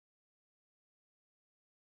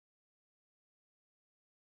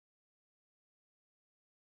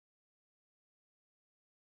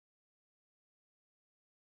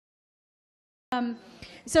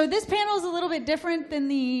So this panel is a little bit different than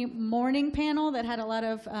the morning panel that had a lot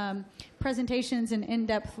of presentations and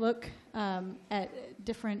in-depth look at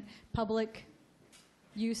different public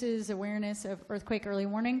uses, awareness of earthquake early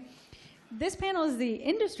warning. This panel is the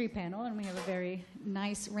industry panel, and we have a very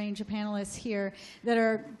nice range of panelists here that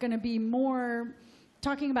are going to be more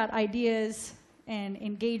talking about ideas and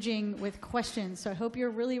engaging with questions. So I hope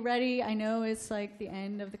you're really ready. I know it's like the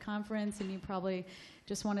end of the conference, and you probably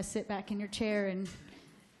just want to sit back in your chair and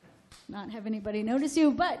not have anybody notice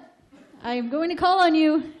you, but I'm going to call on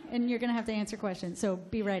you, and you're going to have to answer questions, so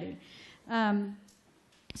be ready. I'm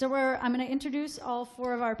going to introduce all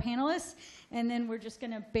four of our panelists, and then we're just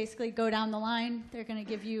going to basically go down the line. They're going to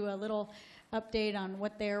give you a little update on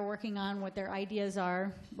what they're working on, what their ideas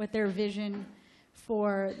are, what their vision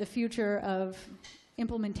for the future of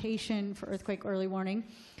implementation for earthquake early warning.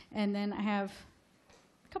 And then I have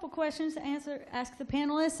a couple questions to ask the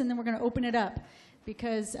panelists, and then we're going to open it up.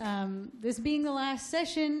 Because this being the last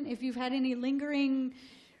session, if you've had any lingering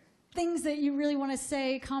things that you really want to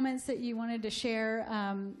say, comments that you wanted to share,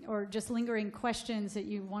 or just lingering questions that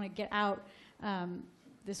you want to get out,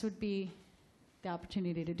 this would be the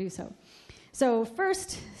opportunity to do so. So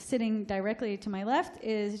first, sitting directly to my left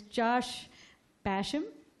is Josh Basham.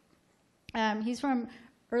 He's from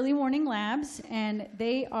Early Warning Labs, and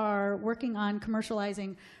they are working on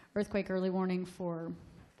commercializing earthquake early warning for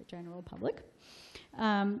the general public.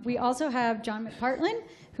 We also have John McPartlin,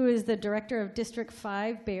 who is the director of District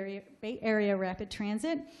 5 Bay Area Rapid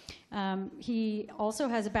Transit. He also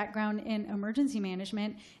has a background in emergency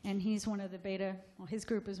management, and he's one of the beta, well, his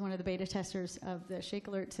group is one of the beta testers of the Shake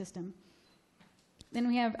Alert system. Then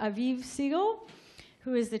we have Aviv Siegel,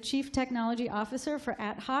 who is the Chief Technology Officer for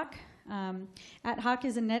AtHoc. AtHoc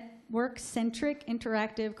is a network-centric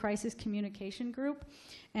interactive crisis communication group,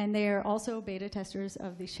 and they are also beta testers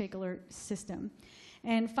of the Shake Alert system.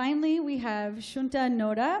 And finally, we have Shunta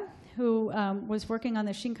Noda, who was working on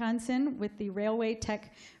the Shinkansen with the Railway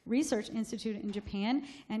Tech Research Institute in Japan,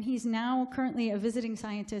 and he's now currently a visiting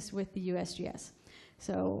scientist with the USGS.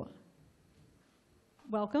 So,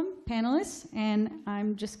 welcome, panelists, and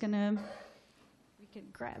I'm just gonna, we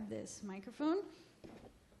could grab this microphone.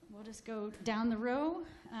 We'll just go down the row.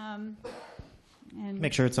 And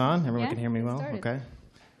make sure it's on. Everyone can hear me well? Started. Okay.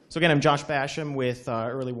 So again, I'm Josh Basham with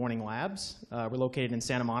Early Warning Labs. We're located in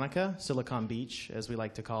Santa Monica, Silicon Beach, as we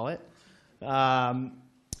like to call it. Our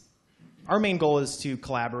main goal is to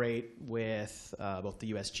collaborate with both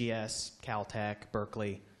the USGS, Caltech,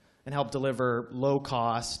 Berkeley, and help deliver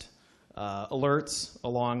low-cost alerts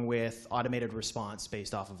along with automated response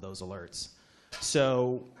based off of those alerts.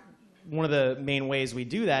 So one of the main ways we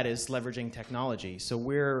do that is leveraging technology. So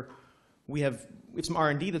we have some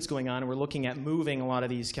R&D that's going on, and we're looking at moving a lot of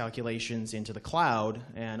these calculations into the cloud,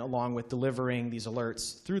 and along with delivering these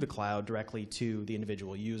alerts through the cloud directly to the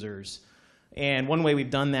individual users. And one way we've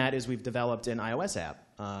done that is we've developed an iOS app.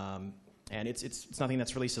 And it's nothing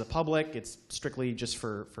that's released to the public. It's strictly just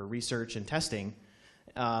for research and testing.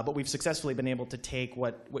 But we've successfully been able to take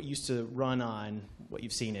what used to run on what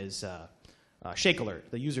you've seen is Shake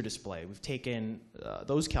Alert, the user display. We've taken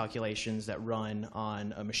those calculations that run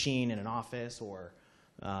on a machine in an office or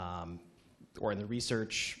in the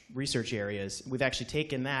research areas. We've actually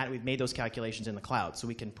taken that, we've made those calculations in the cloud, so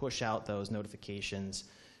we can push out those notifications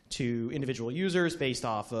to individual users based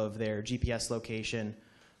off of their GPS location.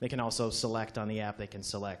 They can also select on the app, they can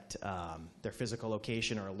select their physical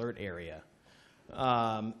location or alert area.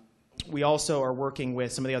 We also are working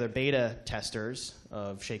with some of the other beta testers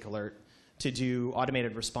of Shake Alert to do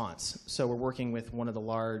automated response. So we're working with one of the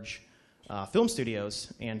large film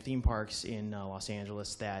studios and theme parks in Los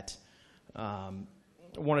Angeles that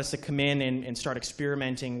want us to come in and start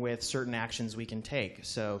experimenting with certain actions we can take.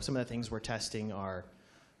 So some of the things we're testing are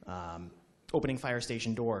opening fire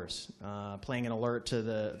station doors, playing an alert to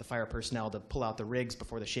the fire personnel to pull out the rigs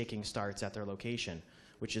before the shaking starts at their location,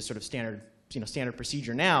 which is sort of standard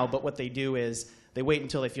procedure now, but what they do is they wait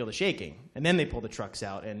until they feel the shaking, and then they pull the trucks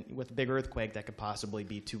out, and with a big earthquake, that could possibly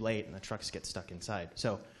be too late, and the trucks get stuck inside.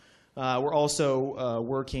 So we're also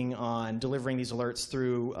working on delivering these alerts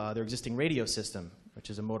through their existing radio system, which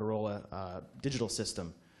is a Motorola digital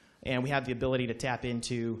system. And we have the ability to tap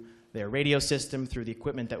into their radio system through the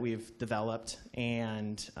equipment that we've developed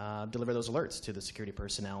and deliver those alerts to the security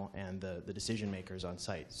personnel and the decision makers on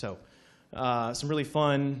site. So some really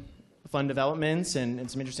fun developments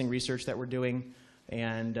and some interesting research that we're doing,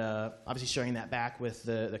 and obviously sharing that back with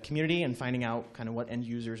the community and finding out kind of what end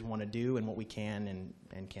users want to do and what we can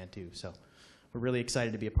and can't do. So we're really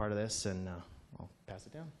excited to be a part of this, and I'll pass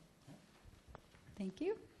it down. Thank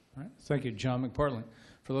you. All right. Thank you, John McPartland.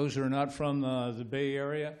 For those who are not from the Bay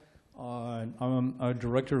Area, I'm a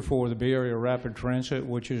director for the Bay Area Rapid Transit,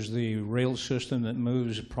 which is the rail system that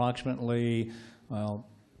moves approximately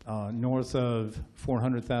north of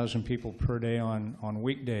 400,000 people per day on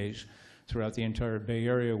weekdays throughout the entire Bay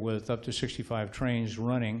Area, with up to 65 trains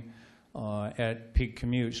running at peak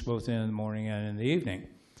commutes, both in the morning and in the evening.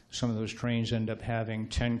 Some of those trains end up having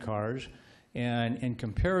 10 cars. And in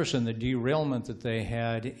comparison, the derailment that they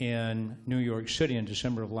had in New York City in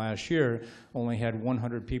December of last year only had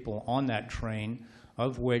 100 people on that train,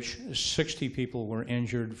 of which 60 people were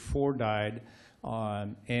injured, 4 died,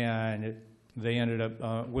 and they ended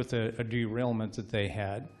up with a derailment that they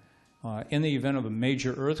had. In the event of a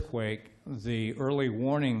major earthquake, the early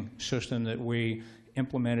warning system that we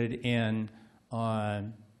implemented in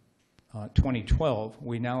 2012,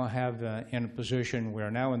 we now have we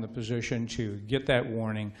are now in the position to get that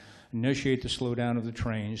warning, initiate the slowdown of the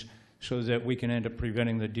trains so that we can end up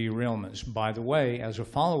preventing the derailments. By the way, as a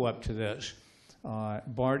follow-up to this,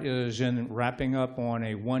 BART is wrapping up on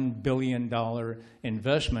a $1 billion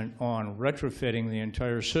investment on retrofitting the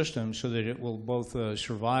entire system so that it will both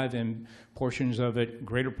survive, and portions of it,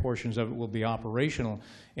 greater portions of it, will be operational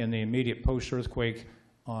in the immediate post-earthquake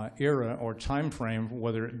era or time frame,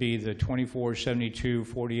 whether it be the 24, 72,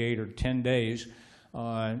 48, or 10 days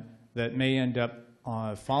that may end up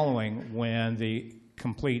following when the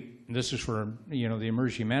complete, this is for the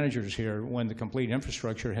emergency managers here, when the complete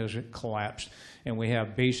infrastructure has collapsed and we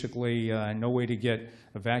have basically no way to get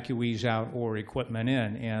evacuees out or equipment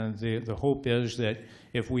in. And the hope is that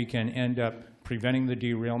if we can end up preventing the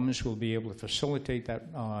derailments, we'll be able to facilitate that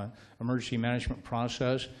emergency management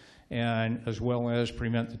process, and as well as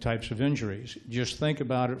prevent the types of injuries. Just think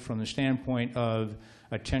about it from the standpoint of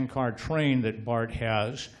a 10-car train that BART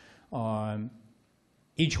has.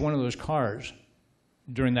 Each one of those cars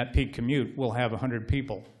during that peak commute will have 100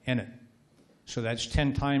 people in it. So that's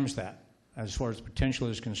 10 times that as far as the potential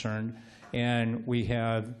is concerned, and we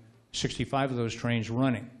have 65 of those trains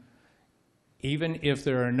running. Even if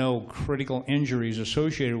there are no critical injuries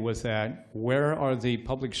associated with that, where are the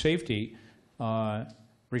public safety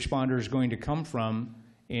responders going to come from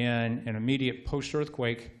in an immediate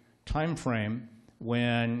post-earthquake time frame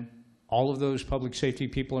when all of those public safety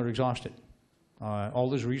people are exhausted? All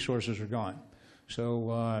those resources are gone.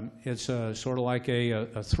 So it's sort of like a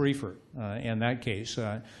threefer in that case.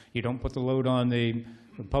 You don't put the load on the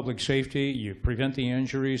public safety, you prevent the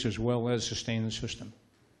injuries as well as sustain the system.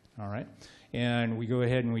 All right? And we go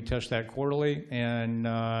ahead and we test that quarterly, and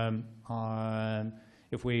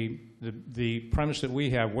if the premise that we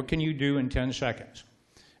have, what can you do in 10 seconds?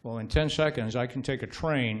 Well, in 10 seconds, I can take a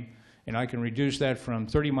train and I can reduce that from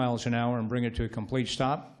 30 miles an hour and bring it to a complete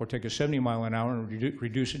stop, or take a 70 mile an hour and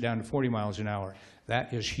reduce it down to 40 miles an hour.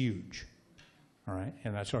 That is huge. All right,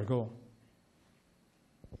 and that's our goal.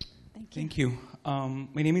 Thank you. My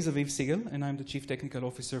name is Aviv Siegel, and I'm the Chief Technical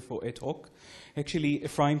Officer for Ad Hoc. Actually,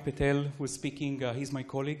 Ephraim Patel was speaking, he's my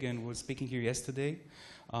colleague and was speaking here yesterday.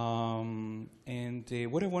 What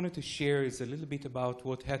I wanted to share is a little bit about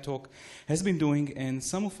what Ad Hoc has been doing and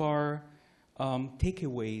some of our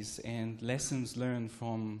takeaways and lessons learned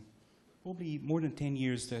from probably more than 10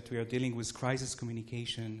 years that we are dealing with crisis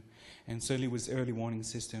communication and certainly with early warning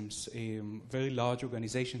systems, very large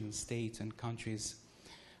organizations and states and countries.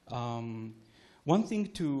 One thing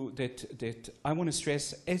that I want to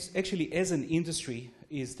stress, as an industry,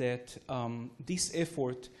 is that this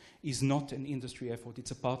effort is not an industry effort,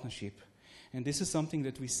 it's a partnership. And this is something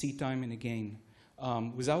that we see time and again.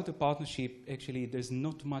 Without a partnership, actually, there's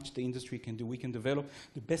not much the industry can do. We can develop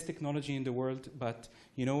the best technology in the world, but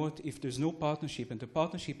you know what? If there's no partnership, and the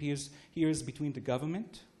partnership here is between the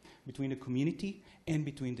government, between the community, and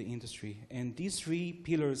between the industry. And these three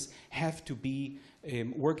pillars have to be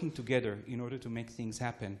working together in order to make things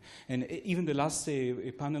happen. And even the last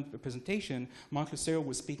panel presentation, Mark Lucero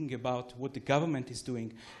was speaking about what the government is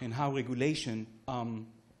doing and how regulation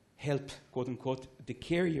help, quote unquote, the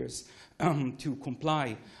carriers to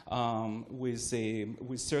comply with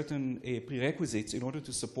certain prerequisites in order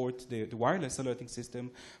to support the wireless alerting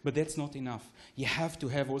system, but that's not enough. You have to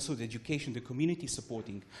have also the education, the community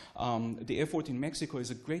supporting. The effort in Mexico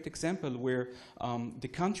is a great example where the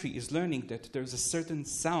country is learning that there's a certain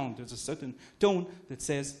sound, there's a certain tone that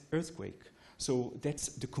says earthquake. So that's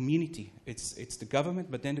the community. It's the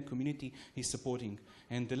government, but then the community is supporting.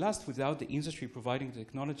 And the last, without the industry providing the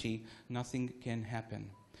technology, nothing can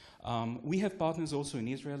happen. We have partners also in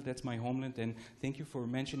Israel. That's my homeland, and thank you for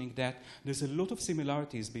mentioning that. There's a lot of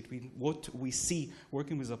similarities between what we see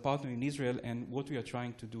working with a partner in Israel and what we are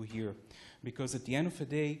trying to do here. Because at the end of the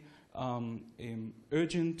day,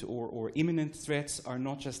 urgent or imminent threats are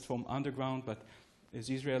not just from underground, but as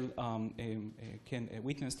Israel can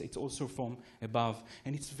witness, it's also from above.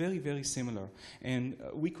 And it's very, very similar. And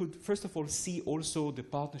we could, first of all, see also the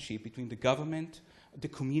partnership between the government, the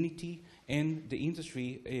community, and the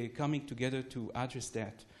industry coming together to address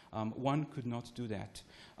that. One could not do that.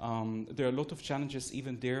 There are a lot of challenges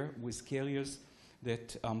even there with carriers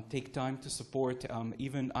that take time to support.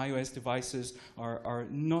 Even iOS devices are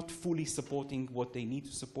not fully supporting what they need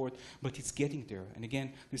to support, but it's getting there. And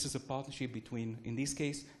again, this is a partnership between, in this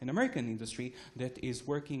case, an American industry that is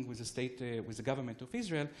working with the state, with the government of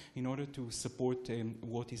Israel in order to support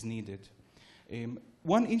what is needed.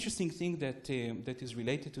 One interesting thing that is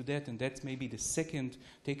related to that, and that's maybe the second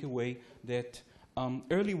takeaway, that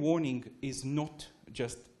early warning is not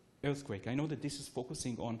just earthquake. I know that this is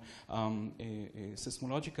focusing on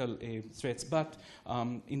seismological threats, but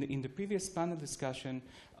in the previous panel discussion,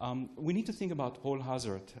 we need to think about whole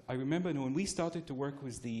hazard. I remember when we started to work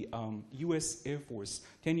with the US Air Force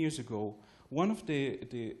 10 years ago, one of the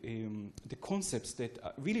concepts that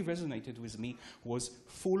really resonated with me was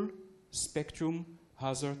full spectrum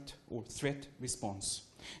hazard or threat response.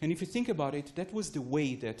 And if you think about it, that was the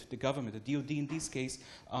way that the government, the DoD in this case,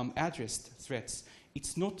 addressed threats.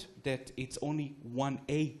 It's not that it's only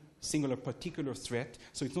a singular particular threat,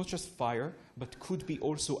 so it's not just fire, but could be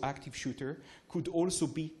also active shooter, could also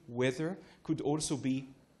be weather, could also be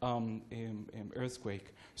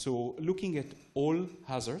earthquake. So looking at all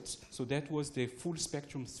hazards, so that was the full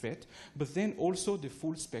spectrum threat, but then also the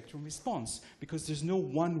full spectrum response, because there's no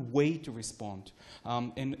one way to respond.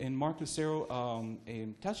 And Mark Lucero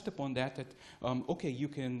touched upon that okay, you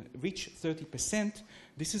can reach 30%.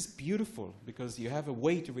 This is beautiful, because you have a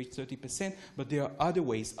way to reach 30%, but there are other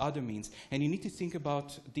ways, other means, and you need to think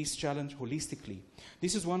about this challenge holistically.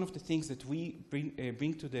 This is one of the things that we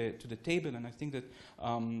bring to the table, and I think that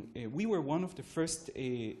we were one of the first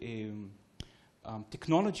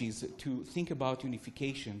technologies to think about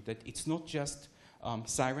unification, that it's not just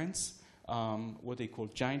sirens, what they call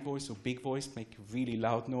giant voice or big voice, make really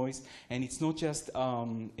loud noise, and it's not just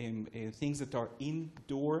things that are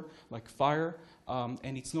indoor, like fire,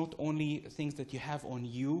 and it's not only things that you have on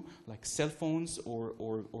you, like cell phones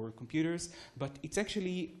or computers, but it's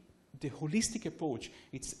actually the holistic approach.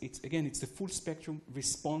 It's the full spectrum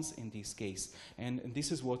response in this case, and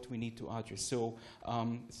this is what we need to address. So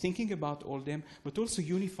thinking about all them, but also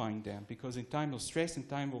unifying them, because in time of stress, in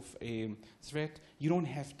time of threat, you don't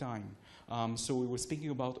have time. So we were speaking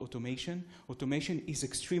about automation. Automation is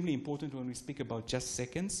extremely important when we speak about just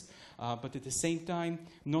seconds, but at the same time,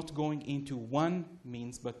 not going into one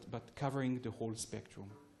means, but covering the whole spectrum.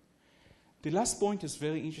 The last point is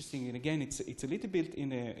very interesting, and again, it's a little bit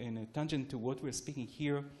in a tangent to what we're speaking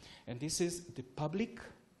here, and this is the public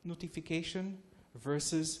notification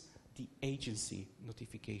versus the agency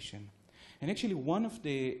notification. And actually, one of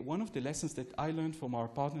the lessons that I learned from our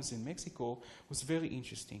partners in Mexico was very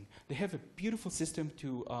interesting. They have a beautiful system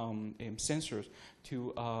to sensors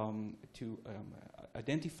to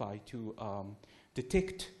identify, to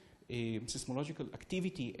detect seismological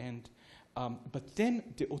activity, and but then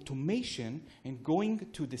the automation and going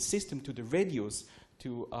to the system, to the radios,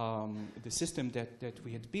 to the system that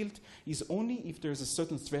we had built, is only if there's a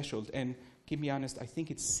certain threshold. And keep me honest, I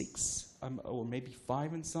think it's 6 or maybe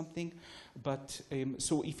 5 and something. But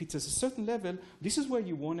so if it's at a certain level, this is where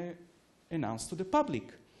you want to announce to the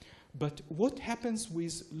public. But what happens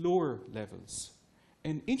with lower levels?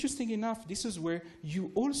 And interesting enough, this is where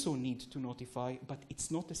you also need to notify, but it's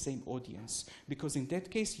not the same audience. Because in that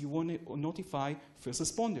case, you want to notify first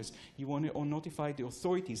responders. You want to notify the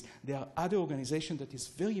authorities. There are other organizations that is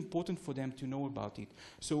very important for them to know about it.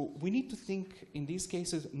 So we need to think in these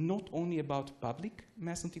cases not only about public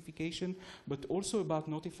mass notification, but also about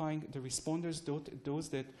notifying the responders, those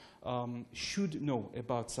that should know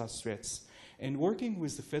about such threats. And working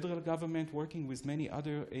with the federal government, working with many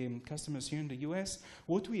other customers here in the US,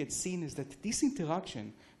 what we had seen is that this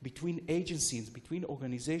interaction between agencies, between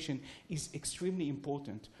organizations, is extremely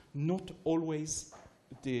important. Not always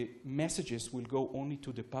the messages will go only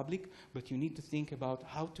to the public, but you need to think about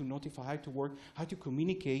how to notify, how to work, how to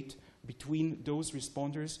communicate between those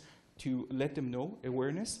responders to let them know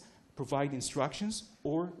awareness, provide instructions,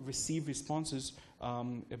 or receive responses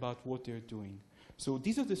about what they're doing. So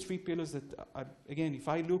these are the 3 pillars that, again, if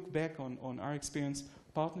I look back on our experience,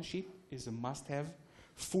 partnership is a must-have,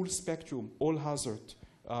 full spectrum, all hazard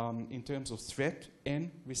in terms of threat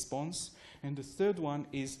and response. And the third one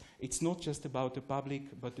is it's not just about the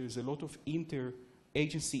public, but there's a lot of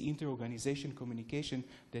inter-agency, inter-organization communication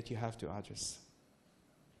that you have to address.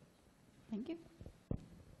 Thank you.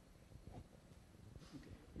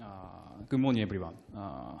 Good morning, everyone.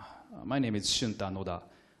 My name is Shunta Noda.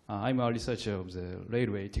 I'm a researcher of the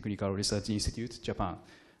Railway Technical Research Institute, Japan,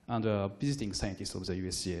 and a visiting scientist of the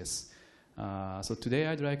USGS. So today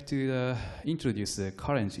I'd like to introduce the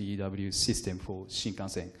current EEW system for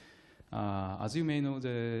Shinkansen. As you may know,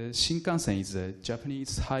 the Shinkansen is a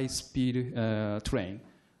Japanese high-speed train.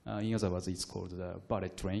 In other words, it's called the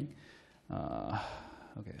bullet train.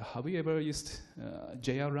 Okay, have you ever used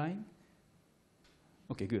JR line?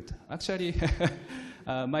 Okay, good. Actually,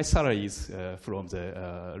 my salary is from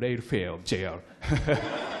the rail fare of JR.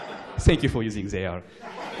 Thank you for using JR.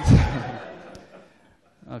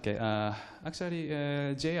 Okay, actually,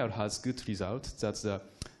 JR has good results. That's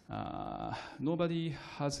nobody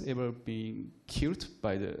has ever been killed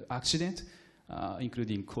by the accident,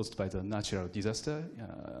 including caused by the natural disaster,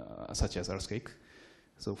 such as earthquake.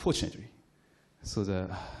 So fortunately, so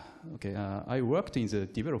I worked in the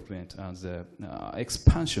development and the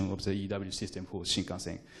expansion of the EEW system for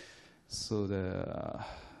Shinkansen. So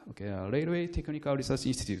Railway Technical Research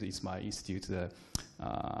Institute is my institute that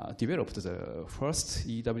developed the first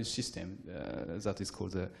EEW system that is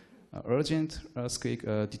called the Urgent Earthquake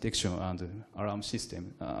Detection and Alarm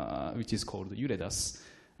System, which is called UREDAS,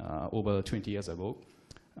 over 20 years ago.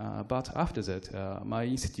 But after that, my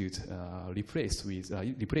institute replaced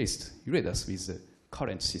UREDAS with the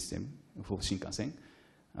current system for Shinkansen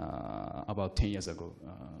about 10 years ago.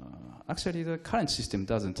 Actually, the current system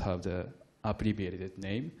doesn't have the abbreviated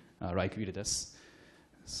name like UREDAS.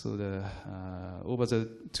 So over the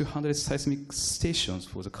 200 seismic stations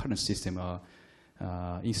for the current system are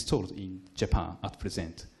installed in Japan at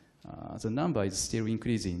present. The number is still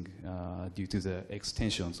increasing due to the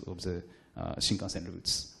extensions of the Shinkansen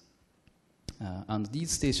routes. And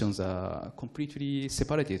these stations are completely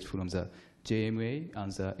separated from the JMA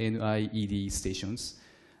and the NIED stations.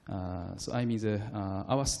 So I mean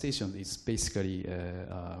our station is basically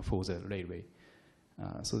for the railway.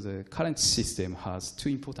 So the current system has two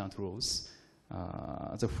important roles.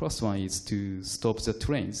 The first one is to stop the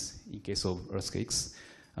trains in case of earthquakes.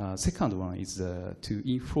 Second one is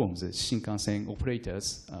to inform the Shinkansen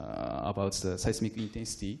operators about the seismic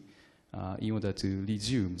intensity in order to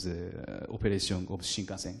resume the operation of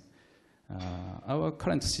Shinkansen. Our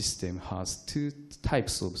current system has two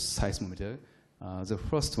types of seismometer. The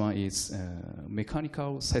first one is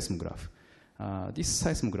mechanical seismograph. This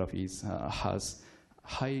seismograph has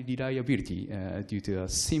high reliability due to a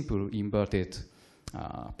simple inverted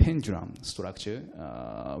pendulum structure,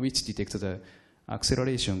 which detects the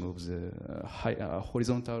acceleration of the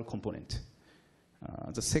horizontal component.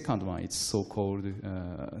 The second one is so-called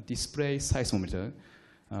display seismometer,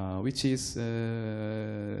 which is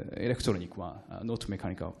electronic one, not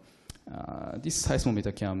mechanical. This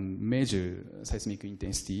seismometer can measure seismic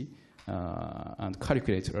intensity and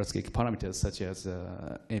calculate earthquake parameters such as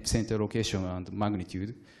epicenter location and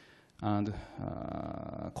magnitude, and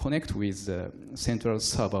connect with the central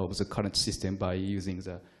server of the current system by using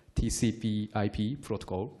the TCP/IP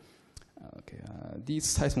protocol. These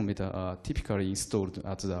seismometers are typically installed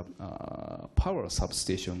at the power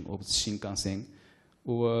substation of Shinkansen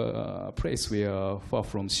or a place where far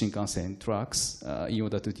from Shinkansen tracks in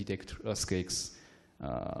order to detect earthquakes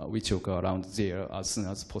which occur around there as soon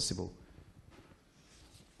as possible.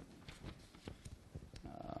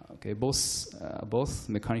 Both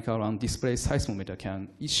mechanical and display seismometer can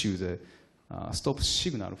issue the stop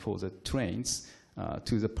signal for the trains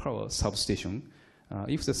to the power substation.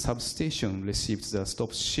 If the substation receives the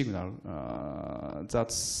stop signal,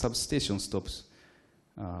 that substation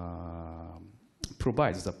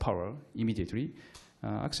provides the power immediately.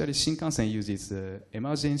 Actually, Shinkansen uses the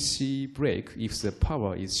emergency brake if the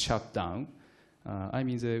power is shut down.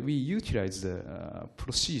 We utilize the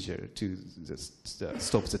procedure to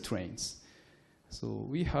stop the trains. So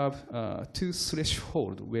we have two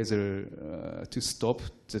thresholds whether to stop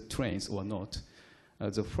the trains or not.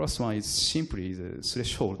 The first one is simply the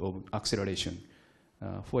threshold of acceleration.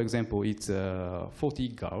 For example, it's 40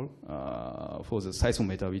 GAL for the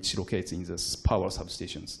seismometer which locates in the power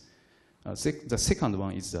substations. The second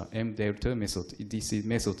one is the M-delta method. This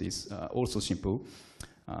method is also simple.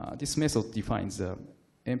 This method defines the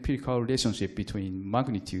empirical relationship between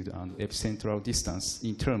magnitude and epicentral distance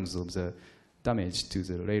in terms of the damage to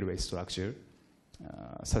the railway structure,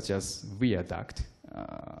 such as viaduct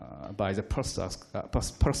by the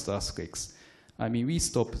pulsed earthquakes. We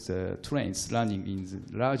stop the trains running in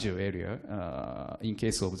the larger area in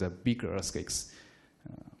case of the bigger earthquakes.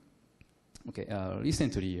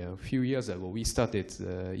 Recently, a few years ago, we started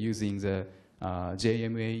using the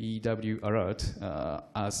JMA EEW alert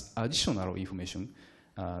as additional information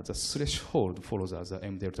the threshold follows as the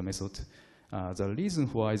M delta method. The reason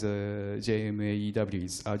why the JMAEW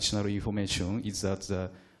is additional information is that the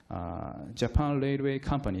Japan railway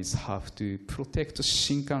companies have to protect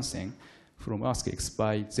Shinkansen from earthquakes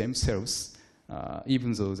by themselves,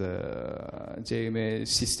 even though the JMA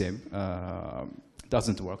system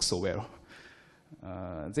doesn't work so well.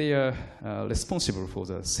 They are responsible for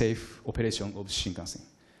the safe operation of Shinkansen.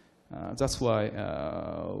 That's why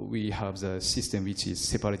we have the system which is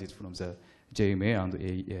separated from the JMA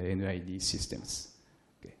and NID systems.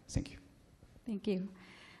 Okay, thank you. Thank you.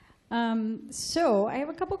 So I have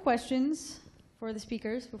a couple questions for the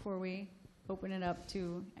speakers before we open it up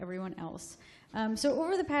to everyone else. So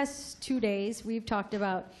over the past 2 days, we've talked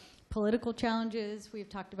about political challenges, we've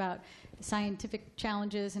talked about scientific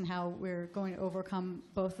challenges and how we're going to overcome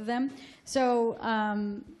both of them. So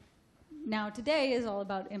now today is all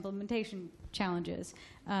about implementation challenges,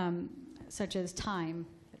 such as time.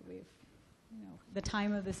 The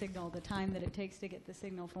time of the signal, the time that it takes to get the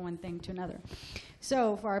signal from one thing to another.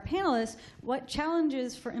 So for our panelists, what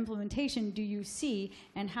challenges for implementation do you see,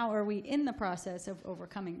 and how are we in the process of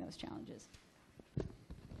overcoming those challenges?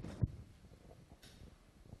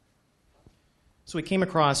 So we came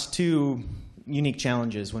across two unique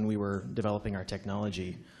challenges when we were developing our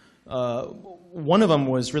technology. One of them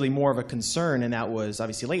was really more of a concern, and that was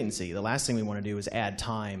obviously latency. The last thing we want to do is add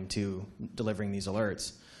time to delivering these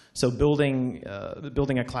alerts. So building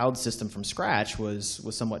a cloud system from scratch was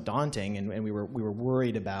somewhat daunting, and we were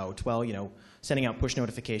worried about, well, sending out push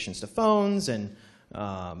notifications to phones and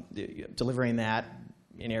delivering that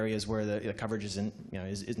in areas where the coverage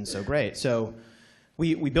isn't so great. So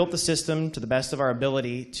we built the system to the best of our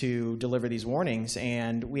ability to deliver these warnings,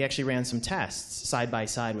 and we actually ran some tests side by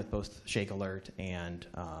side with both Shake Alert and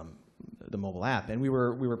the mobile app, and we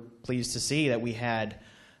were pleased to see that we had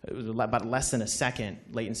about less than a second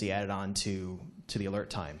latency added on to the alert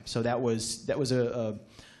time. So that was a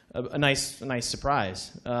nice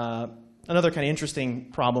surprise. Another kind of interesting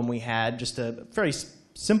problem we had, just a very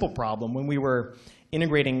simple problem, when we were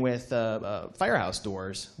integrating with Firehouse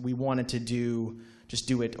doors, we wanted to just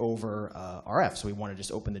do it over RF. So we wanted to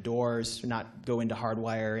just open the doors, not go into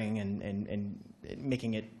hardwiring and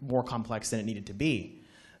making it more complex than it needed to be.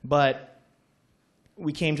 But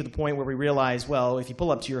we came to the point where we realized, well, if you pull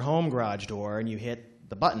up to your home garage door and you hit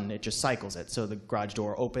the button, it just cycles it. So the garage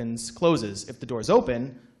door opens, closes. If the door's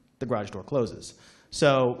open, the garage door closes.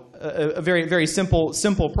 So a very, very simple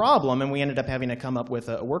problem, and we ended up having to come up with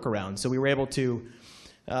a workaround. So we were able to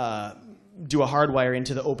do a hardwire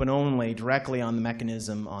into the open only directly on the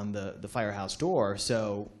mechanism on the Firehouse door.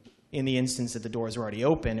 So in the instance that the doors are already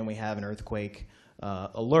open and we have an earthquake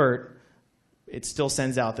alert, it still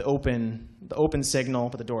sends out the open signal,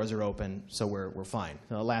 but the doors are open, so we're fine.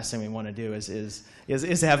 The last thing we want to do is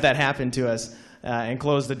have that happen to us and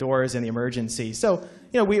close the doors in the emergency. So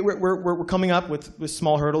we're coming up with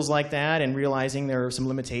small hurdles like that and realizing there are some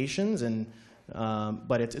limitations, and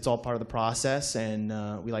but it's all part of the process,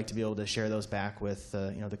 and we like to be able to share those back with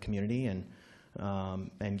the community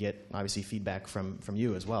and get obviously feedback from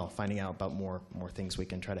you as well, finding out about more things we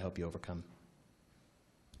can try to help you overcome.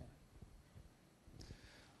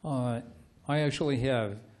 I actually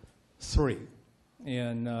have three.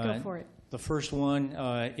 And Go for it. The first one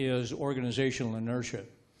is organizational inertia.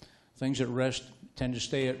 Things at rest tend to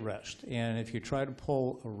stay at rest. And if you try to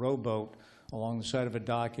pull a rowboat along the side of a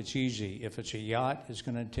dock, it's easy. If it's a yacht, it's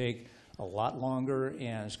going to take a lot longer,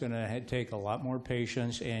 and it's going to take a lot more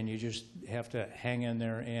patience, and you just have to hang in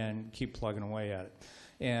there and keep plugging away at it.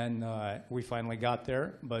 And we finally got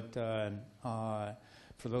there, but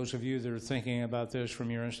for those of you that are thinking about this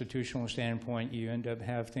from your institutional standpoint, you end up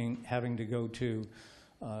having to go to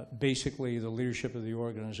basically the leadership of the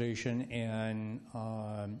organization, and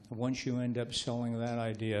once you end up selling that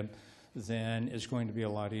idea, then it's going to be a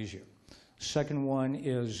lot easier. Second one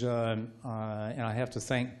is, and I have to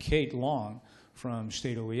thank Kate Long from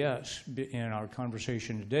State OES in our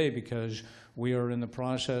conversation today, because we are in the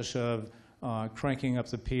process of cranking up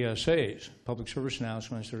the PSAs, public service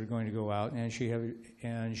announcements that are going to go out, and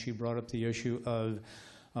she brought up the issue of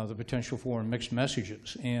the potential for mixed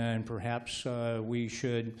messages, and perhaps we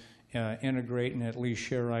should integrate and at least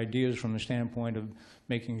share ideas from the standpoint of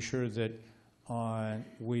making sure that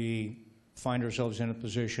we find ourselves in a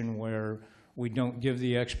position where we don't give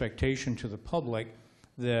the expectation to the public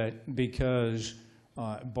that because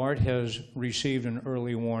BART has received an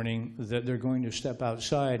early warning that they're going to step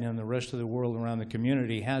outside and the rest of the world around the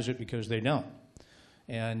community has it, because they don't.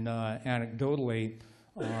 And anecdotally,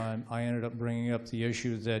 I ended up bringing up the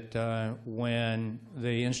issue that when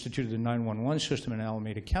they instituted the 911 system in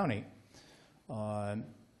Alameda County,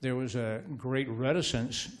 there was a great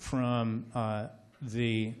reticence from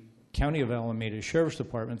the County of Alameda Sheriff's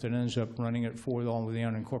Department that ends up running it for all of the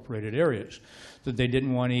unincorporated areas, that they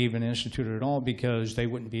didn't want to even institute it at all because they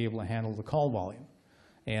wouldn't be able to handle the call volume.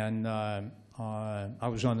 And I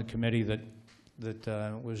was on the committee that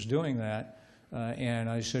was doing that, and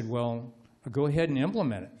I said, well, go ahead and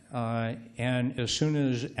implement it. And as soon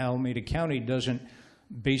as Alameda County doesn't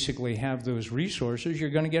basically have those resources, you're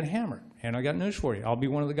going to get hammered. And I got news for you. I'll be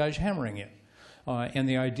one of the guys hammering it. And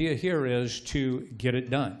the idea here is to get it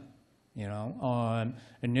done, you know,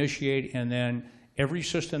 initiate, and then every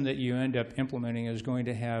system that you end up implementing is going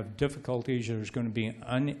to have difficulties. There's going to be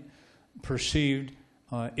unperceived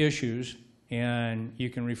issues, and you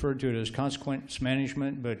can refer to it as consequence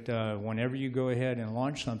management, but whenever you go ahead and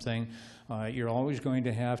launch something, you're always going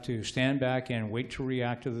to have to stand back and wait to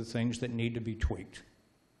react to the things that need to be tweaked.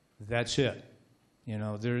 That's it. You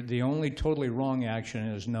know, the only totally wrong action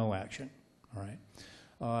is no action. All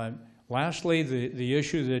right. Lastly, the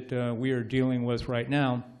issue that we are dealing with right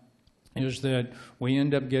now is that we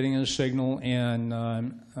end up getting a signal, and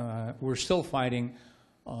we're still fighting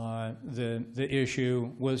the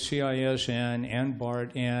issue with CISN and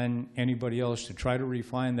BART and anybody else to try to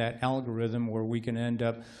refine that algorithm where we can end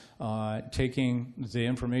up taking the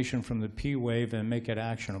information from the P wave and make it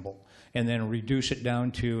actionable, and then reduce it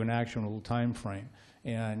down to an actionable time frame.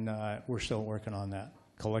 And we're still working on that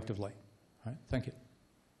collectively. All right, thank you.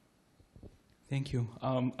 Thank you.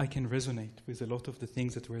 I can resonate with a lot of the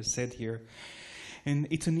things that were said here. And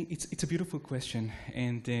it's a beautiful question.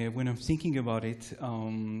 And when I'm thinking about it,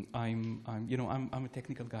 I'm a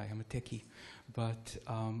technical guy. I'm a techie, but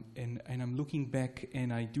and I'm looking back,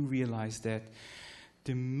 and I do realize that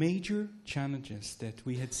the major challenges that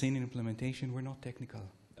we had seen in implementation were not technical.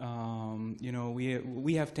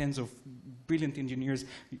 We have tens of brilliant engineers.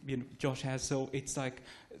 Josh has, so it's like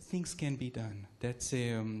things can be done. That's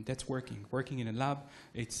working in a lab.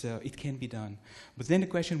 It can be done. But then the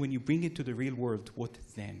question, when you bring it to the real world, what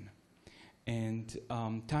then? And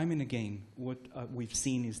time and again, what we've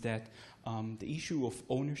seen is that the issue of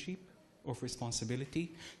ownership, of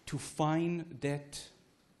responsibility, to find that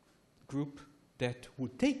group that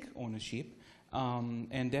would take ownership.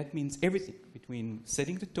 And that means everything between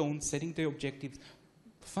setting the tone, setting the objectives,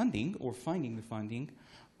 funding or finding the funding,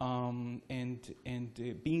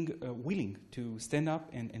 and being willing to stand up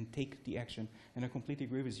and take the action. And I completely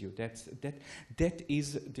agree with you. That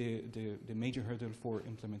is the major hurdle for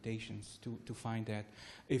implementations, to find that.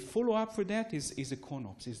 A follow-up for that is a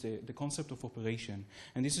CONOPS, is the concept of operation.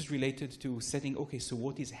 And this is related to setting, okay, so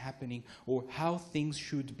what is happening or how things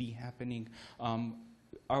should be happening.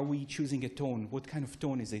 Are we choosing a tone? What kind of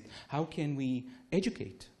tone is it? How can we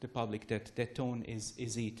educate the public that that tone is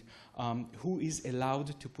it? Who is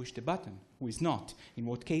allowed to push the button? Who is not? In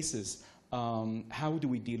what cases? How do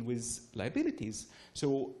we deal with liabilities?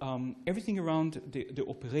 So everything around the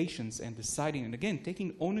operations and deciding, and again,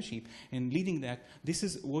 taking ownership and leading that, this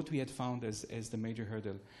is what we had found as the major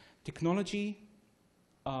hurdle. Technology,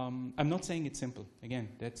 I'm not saying it's simple. Again,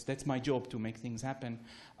 that's my job, to make things happen.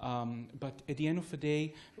 But at the end of the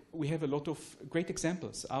day, we have a lot of great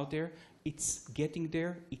examples out there. It's getting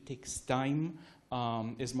there. It takes time.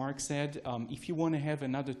 As Mark said, if you want to have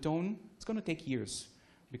another tone, it's going to take years,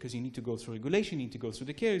 because you need to go through regulation, you need to go through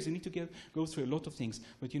the carriers, you need to go through a lot of things.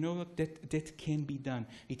 But you know what? That can be done.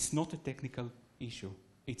 It's not a technical issue.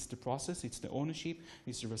 It's the process, it's the ownership,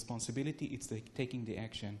 it's the responsibility, it's the taking the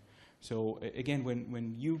action. So again,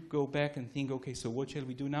 when you go back and think, okay, so what shall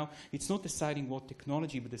we do now? It's not deciding what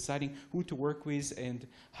technology, but deciding who to work with and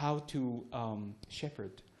how to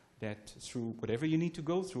shepherd that through whatever you need to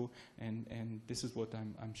go through. And this is what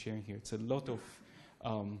I'm sharing here. It's a lot of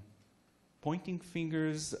pointing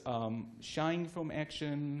fingers, shying from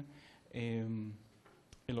action, a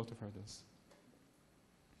lot of hurdles.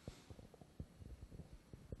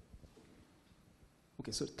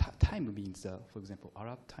 Okay, so time means, for example,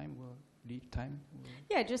 alert time or lead time?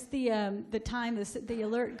 Yeah, just the time the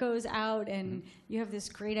alert goes out, and you have this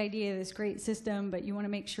great idea, this great system, but you want to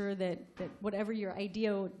make sure that whatever your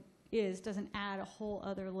idea is doesn't add a whole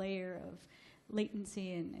other layer of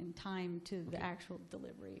latency and time to the actual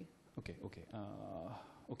delivery. Okay.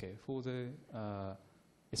 For the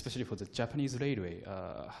especially for the Japanese railway,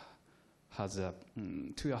 has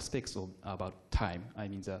two aspects about time. I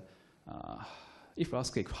mean, if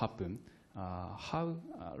earthquake happen, how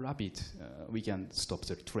rapid we can stop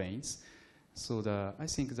the trains. So I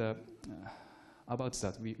think about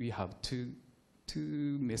that we have two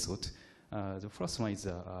methods. The first one is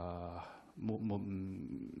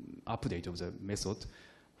update of the method.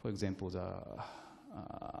 For example,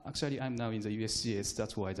 actually, I'm now in the USGS.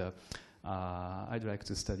 That's why I'd like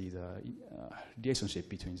to study the relationship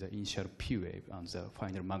between the initial P wave and the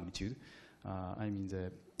final magnitude. I mean,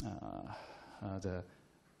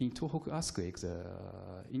 in Tohoku earthquake, the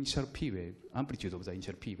initial P wave, amplitude of the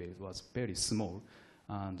initial P wave was very small.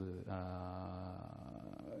 And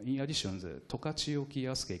in addition, the Tokachi-oki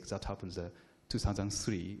earthquake that happened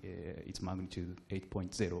 2003, its magnitude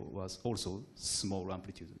 8.0 was also small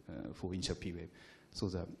amplitude for initial P wave. So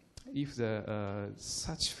if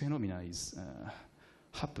such phenomena is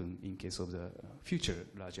happen in case of the future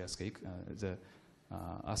large earthquake, the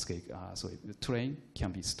train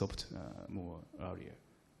can be stopped more earlier,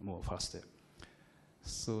 more faster.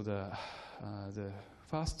 So the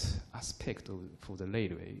first aspect for the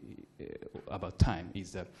railway about time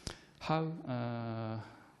is how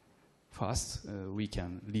fast we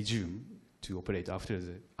can resume to operate after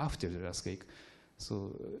the earthquake.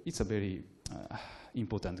 So it's a very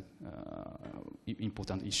important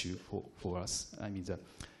issue for us. I mean,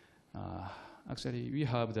 actually we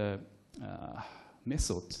have the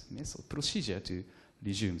procedure to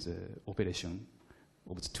resume the operation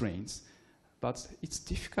of the trains, but it's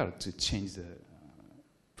difficult to change the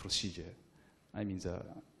procedure. I mean,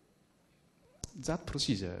 that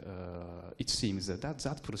procedure, it seems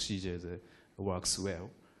that procedure works well,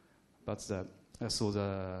 but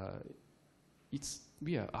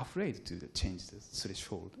we are afraid to change the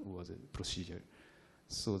threshold or the procedure.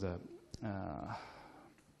 So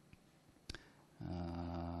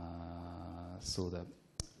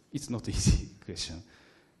it's not an easy question.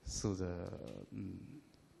 So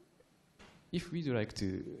if we'd like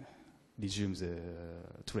to resume the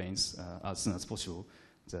trains as soon as possible,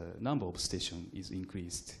 the number of stations is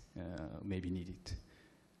increased, maybe needed.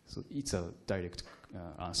 So it's a direct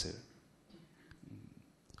answer.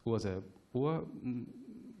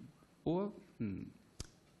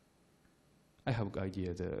 I have an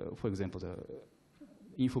idea. For example, the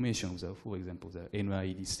information of for example, the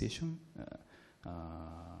NIED station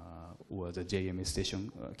or the JMS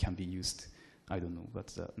station can be used. I don't know,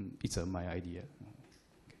 but it's my idea.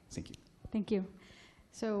 Okay, thank you. Thank you.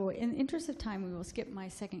 So in the interest of time, we will skip my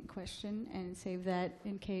second question and save that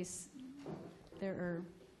in case there are,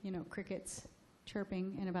 crickets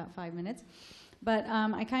chirping in about 5 minutes. But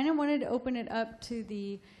I kind of wanted to open it up to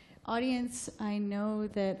the audience. I know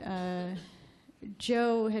that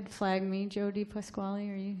Joe had flagged me. Joe Di Pasquale,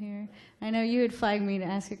 are you here? I know you had flagged me to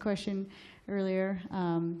ask a question earlier.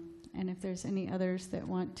 And if there's any others that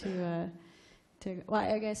want to well,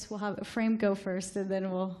 I guess we'll have Frame go first, and then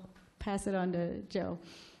we'll pass it on to Joe.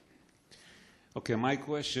 Okay, my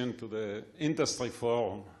question to the industry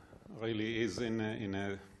forum really is in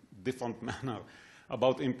a different manner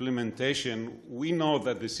about implementation. We know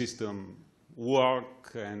that the system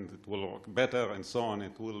works and it will work better and so on.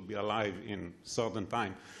 It will be alive in certain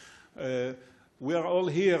time. We are all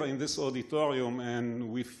here in this auditorium and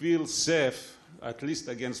we feel safe, at least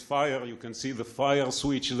against fire. You can see the fire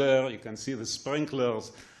switch there. You can see the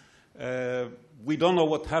sprinklers. We don't know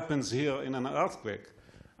what happens here in an earthquake.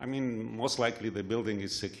 I mean, most likely the building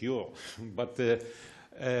is secure. But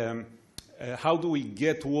how do we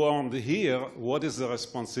get warned here? What is the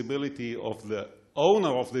responsibility of the owner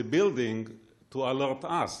of the building to alert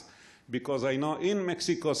us? Because I know in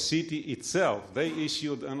Mexico City itself, they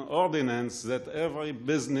issued an ordinance that every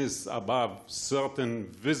business above certain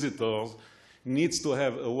visitors needs to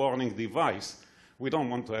have a warning device. We don't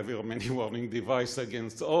want to have very many warning devices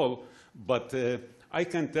against all, but I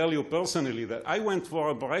can tell you personally that I went for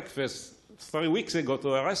a breakfast 3 weeks ago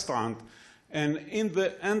to a restaurant, and in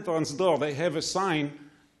the entrance door they have a sign,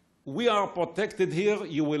 "We are protected here.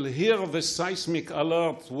 You will hear the seismic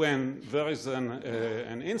alert when there is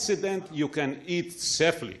an incident. You can eat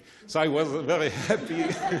safely." So I was very happy.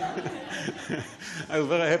 I was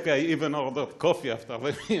very happy. I even ordered coffee after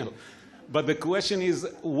the meal. But the question is,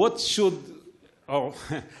 what should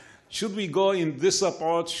we go in this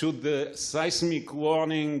approach? Should the seismic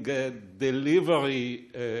warning delivery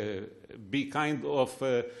be kind of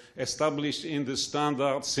established in the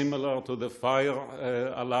standard similar to the fire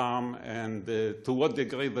alarm, and to what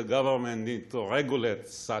degree the government need to regulate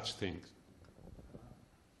such things?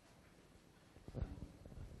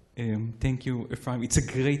 Thank you, Ephraim. It's a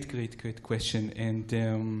great question.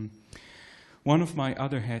 And one of my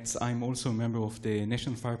other hats, I'm also a member of the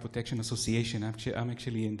National Fire Protection Association. I'm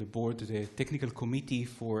actually in the board, the technical committee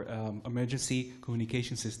for emergency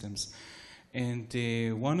communication systems. And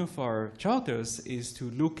one of our charters is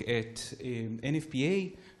to look at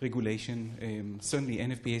NFPA regulation, certainly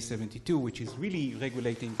NFPA 72, which is really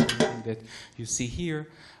regulating everything that you see here.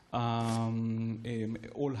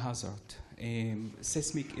 all hazard.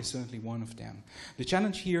 Seismic is certainly one of them. The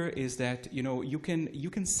challenge here is that you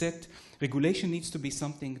can set regulation needs to be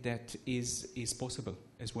something that is possible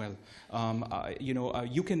as well.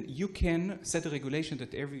 You can set a regulation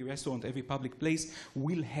that every restaurant, every public place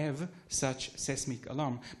will have such seismic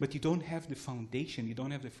alarm, but you don't have the foundation, you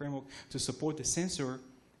don't have the framework to support the sensor.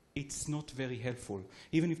 It's not very helpful.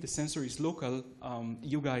 Even if the sensor is local,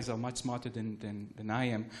 you guys are much smarter than I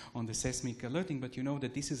am on the seismic alerting, but you know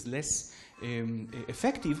that this is less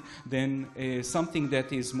effective than something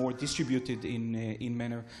that is more distributed in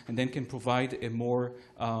manner and then can provide a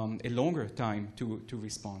longer time to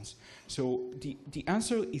response. So the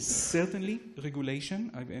answer is certainly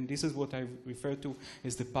regulation, and this is what I refer to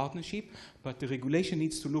as the partnership, but the regulation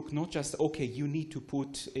needs to look not just, okay, you need to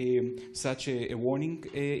put such a warning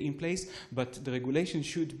in place, but the regulation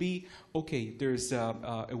should be, okay, there's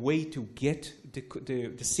a way to get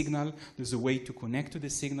the signal, there's a way to connect to the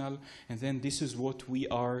signal, and then this is what we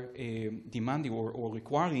are demanding or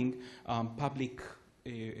requiring public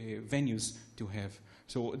venues to have.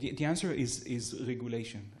 So the answer is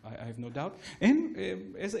regulation, I have no doubt. And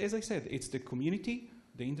as I said, it's the community,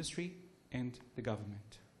 the industry, and the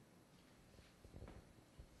government.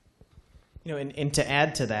 And to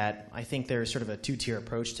add to that, I think there's sort of a two-tier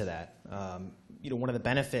approach to that. One of the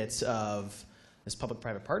benefits of this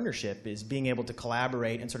public-private partnership is being able to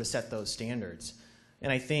collaborate and sort of set those standards.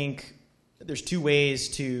 And I think there's two ways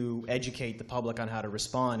to educate the public on how to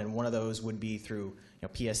respond, and one of those would be through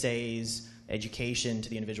PSAs, education to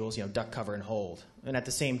the individuals, duck, cover, and hold. And at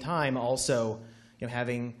the same time, also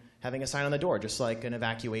having a sign on the door, just like an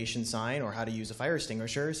evacuation sign or how to use a fire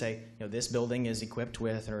extinguisher, say, this building is equipped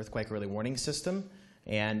with an earthquake early warning system,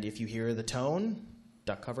 and if you hear the tone,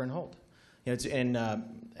 duck, cover, and hold.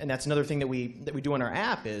 And that's another thing that we do in our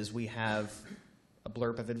app is we have a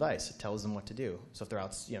blurb of advice. It tells them what to do. So if they're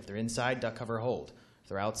out, if they're inside, duck, cover, hold. If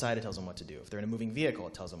they're outside, it tells them what to do. If they're in a moving vehicle,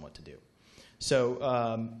 it tells them what to do.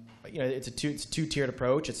 So it's a two-tiered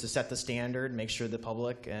approach. It's to set the standard, make sure the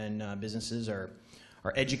public and businesses are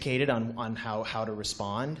educated on how to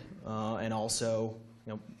respond, and also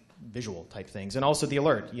visual type things, and also the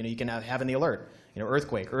alert. You can have in the alert,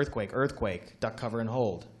 earthquake, earthquake, earthquake, duck, cover, and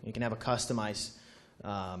hold. You can have a customized,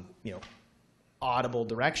 audible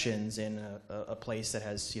directions in a place that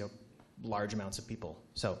has large amounts of people.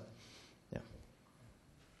 So, yeah.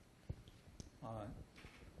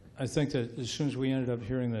 I think that as soon as we ended up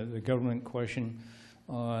hearing the government question,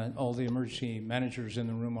 all the emergency managers in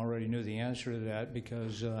the room already knew the answer to that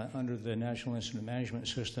because under the National Incident Management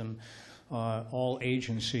System, all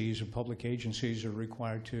agencies or public agencies are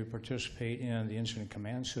required to participate in the incident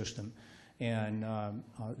command system. And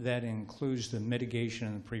that includes the mitigation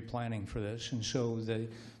and the pre-planning for this. And so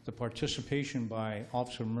the participation by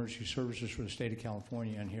Office of Emergency Services for the state of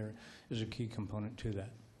California in here is a key component to that.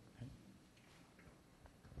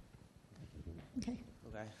 Okay.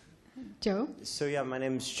 Okay. Joe? So yeah, my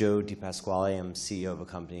name is Joe DiPasquale. I'm CEO of a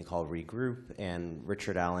company called Regroup, and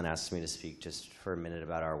Richard Allen asked me to speak just for a minute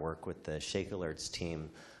about our work with the Shake Alerts team.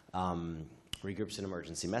 Regroup's an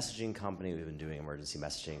emergency messaging company. We've been doing emergency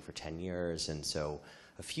messaging for 10 years, and so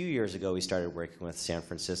a few years ago we started working with San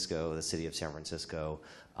Francisco, the city of San Francisco,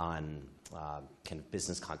 on kind of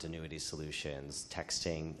business continuity solutions,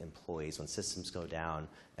 texting employees when systems go down,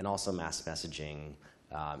 and also mass messaging.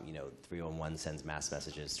 311 sends mass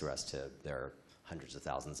messages through us to their hundreds of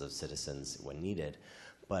thousands of citizens when needed.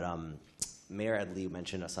 But Mayor Ed Lee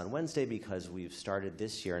mentioned us on Wednesday because we've started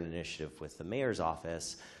this year an initiative with the mayor's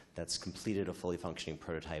office that's completed a fully functioning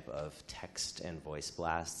prototype of text and voice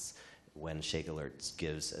blasts when Shake Alerts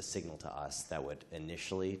gives a signal to us that would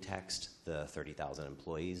initially text the 30,000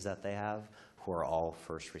 employees that they have, who are all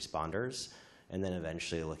first responders, and then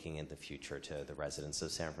eventually looking in the future to the residents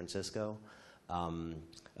of San Francisco.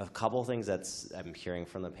 A couple things I'm hearing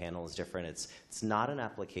from the panel is different. It's not an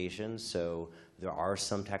application, so there are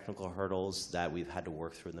some technical hurdles that we've had to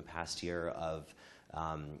work through in the past year of,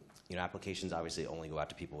 applications obviously only go out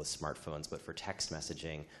to people with smartphones, but for text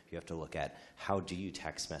messaging, you have to look at how do you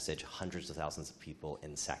text message hundreds of thousands of people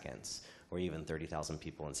in seconds, or even 30,000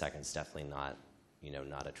 people in seconds, definitely not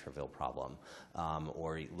a trivial problem.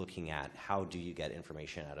 Or looking at how do you get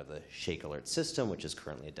information out of the Shake Alert system, which is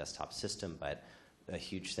currently a desktop system, but a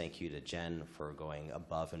huge thank you to Jen for going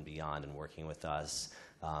above and beyond and working with us.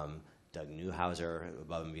 Doug Newhauser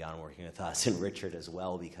above and beyond working with us, and Richard as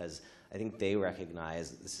well, because I think they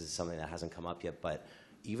recognize, this is something that hasn't come up yet, but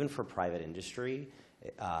even for private industry,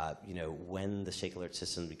 when the Shake Alert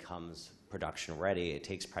system becomes production ready, it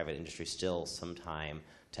takes private industry still some time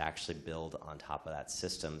to actually build on top of that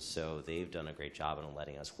system. So they've done a great job in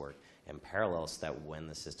letting us work in parallel so that when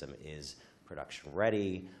the system is production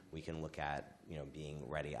ready, we can look at being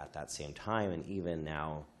ready at that same time. And even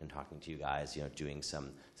now, in talking to you guys, doing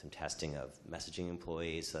some testing of messaging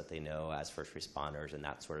employees so that they know as first responders and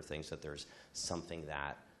that sort of thing, so that there's something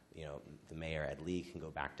that the mayor Ed Lee can go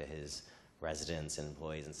back to his residents and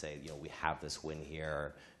employees and say, we have this win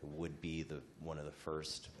here. It would be one of the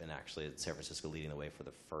first, and actually San Francisco leading the way for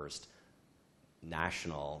the first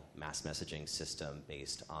national mass messaging system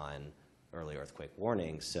based on early earthquake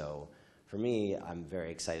warning. So for me, I'm very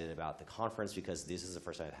excited about the conference because this is the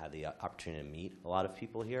first time I've had the opportunity to meet a lot of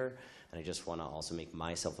people here. And I just want to also make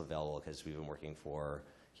myself available because we've been working for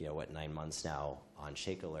 9 months now on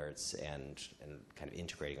shake alerts and kind of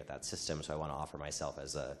integrating with that system. So I want to offer myself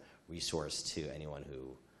as a resource to anyone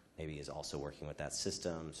who maybe is also working with that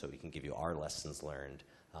system so we can give you our lessons learned.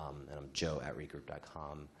 And I'm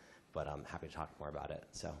joe@regroup.com, but I'm happy to talk more about it.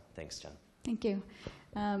 So thanks, Jen. Thank you.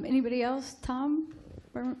 Anybody else? Tom?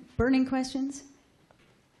 Burning questions?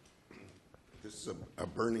 This is a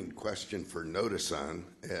burning question for Notice-On,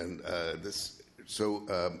 and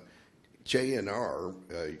JNR,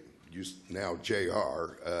 now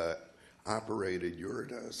JR, operated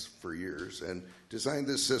Uridas for years and designed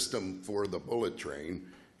this system for the bullet train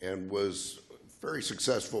and was very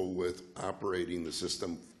successful with operating the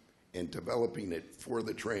system and developing it for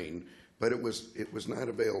the train, but it was not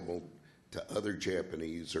available to other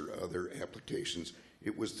Japanese or other applications.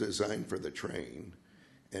 It was designed for the train.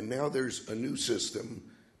 And now there's a new system,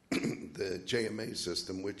 the JMA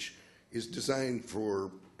system, which is designed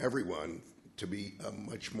for everyone to be a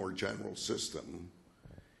much more general system.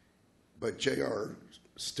 But JR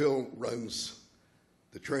still runs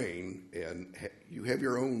the train, and you have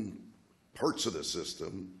your own parts of the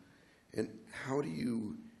system. And how do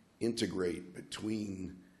you integrate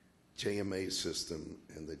between JMA system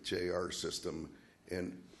and the JR system,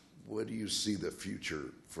 and what do you see the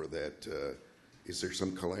future for that? Is there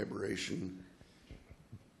some collaboration?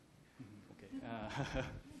 Okay.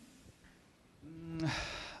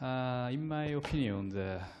 In my opinion,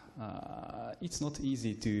 it's not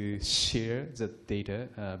easy to share the data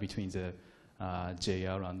between the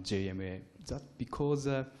JR and JMA. That's because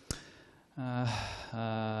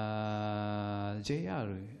JR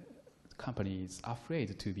company is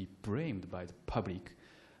afraid to be blamed by the public.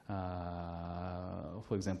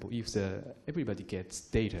 For example, if everybody gets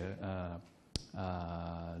data,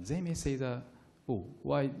 they may say that, oh,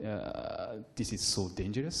 why this is so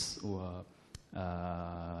dangerous, or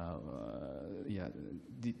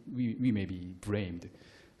we may be blamed.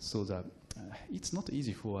 So that it's not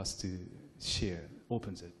easy for us to share,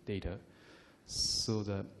 open the data. So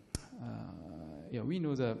that we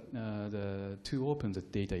know that to open the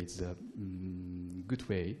data is a good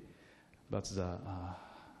way, but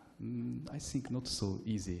I think not so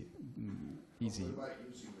easy. Easy. What about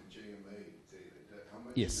using the JMA data? How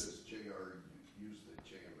much Yes. does JR use the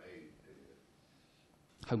JMA data?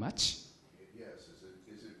 How much? Yes, is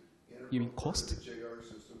it integral You mean part of cost? the JR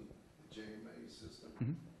system, the JMA system?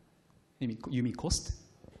 Mm-hmm. You mean cost?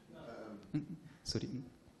 Sorry.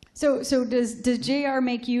 So does JR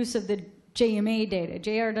make use of the JMA data?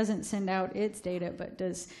 JR doesn't send out its data, but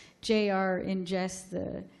does JR ingest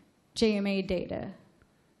the JMA data?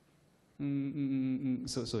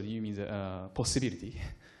 So you mean the possibility?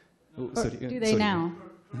 Do they now?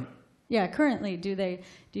 Yeah, currently,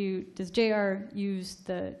 does JR use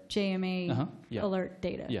the JMA yeah. alert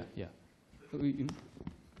data? Yeah. We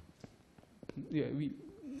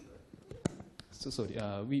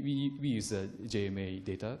use the JMA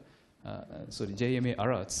data. So the JMA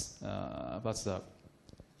alerts, but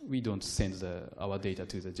we don't send our data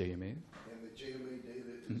to the JMA. And the JMA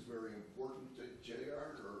data is very important to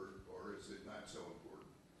JR, or is it not so important?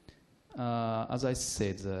 As I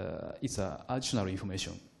said, it's additional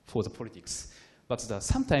information for the politics. But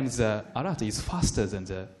sometimes the alert is faster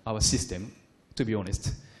than our system, to be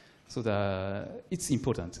honest. So it's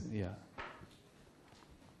important, yeah.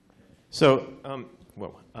 So,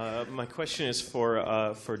 my question is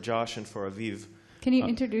for Josh and for Aviv. Can you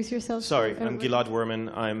introduce yourself? Sorry, I'm Gilad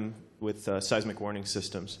Werman. I'm with Seismic Warning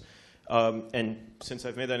Systems. And since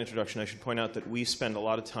I've made that introduction, I should point out that we spend a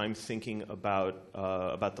lot of time thinking about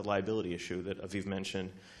the liability issue that Aviv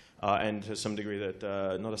mentioned, and to some degree that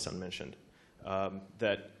Noda-san mentioned.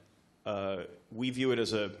 That we view it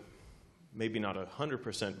as maybe not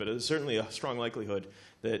 100%, but it's certainly a strong likelihood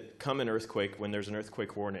that come an earthquake, when there's an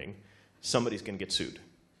earthquake warning, somebody's going to get sued.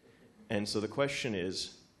 And so the question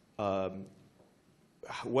is,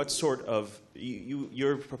 what sort of,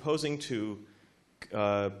 you're proposing to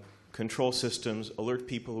control systems, alert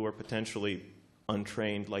people who are potentially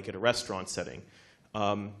untrained, like at a restaurant setting.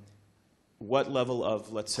 What level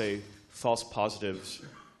of, let's say, false positives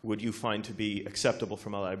would you find to be acceptable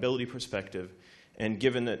from a liability perspective? And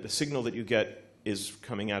given that the signal that you get is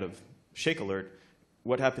coming out of Shake Alert,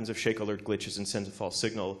 what happens if Shake Alert glitches and sends a false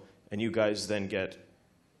signal, and you guys then get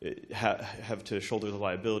have to shoulder the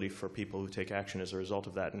liability for people who take action as a result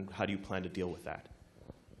of that, and how do you plan to deal with that?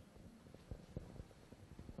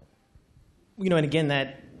 You know, and again,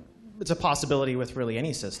 it's a possibility with really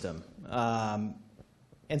any system.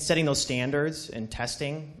 And setting those standards and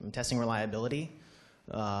testing reliability,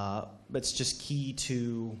 that's just key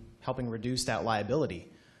to helping reduce that liability.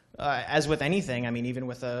 As with anything, I mean, even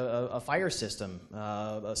with a fire system,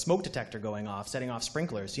 a smoke detector going off, setting off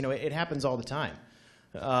sprinklers, you know, it happens all the time.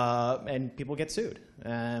 And people get sued.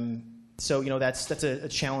 So, you know, that's a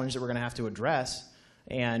challenge that we're going to have to address,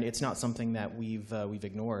 and it's not something that we've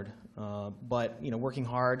ignored. But, you know, working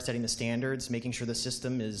hard, setting the standards, making sure the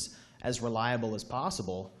system is as reliable as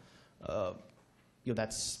possible, you know,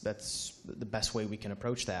 that's the best way we can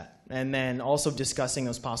approach that. And then also discussing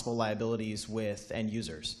those possible liabilities with end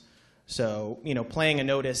users. So, you know, playing a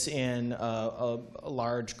notice in a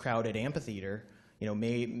large crowded amphitheater, you know,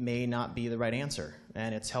 may not be the right answer.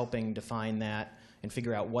 And it's helping define that and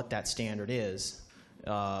figure out what that standard is.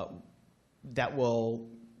 That will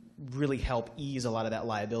really help ease a lot of that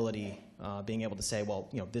liability, being able to say, well,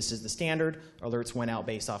 you know, this is the standard, alerts went out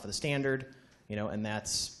based off of the standard, you know, and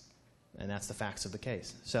that's the facts of the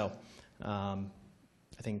case. So I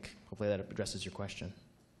think hopefully that addresses your question.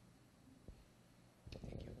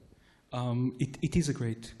 Thank you. It is a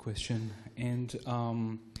great question, and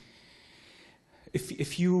a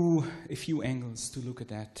few angles to look at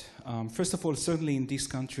that. First of all, certainly in this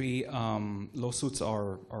country, lawsuits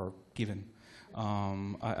are given.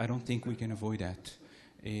 I don't think we can avoid that.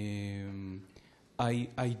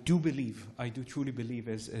 I do truly believe,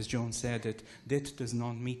 as John said, that does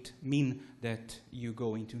not mean that you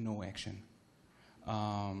go into no action.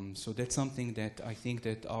 So that's something that I think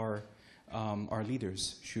that our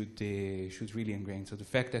leaders should really ingrain. So the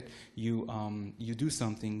fact that you do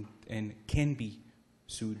something and can be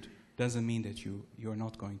sued doesn't mean that you're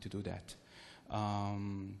not going to do that.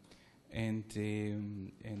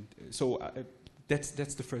 So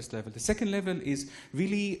that's the first level. The second level is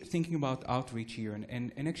really thinking about outreach here.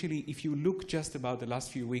 And actually, if you look just about the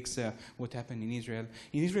last few weeks, what happened in Israel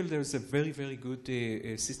there's a very, very good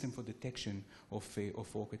system for detection of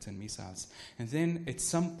rockets and missiles. And then at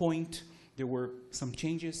some point, there were some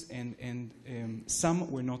changes, and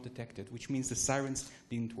some were not detected, which means the sirens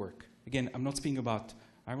didn't work. Again, I'm not speaking about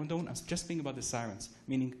Iron Dome, I'm just speaking about the sirens,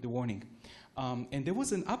 meaning the warning. And there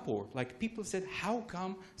was an uproar, like people said, how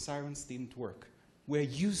come sirens didn't work? We're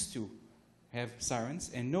used to have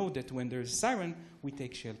sirens and know that when there's a siren, we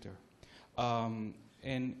take shelter.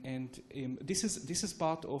 This is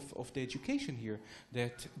part of the education here,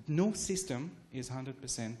 that no system is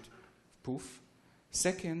 100% proof.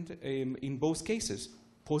 Second, in both cases,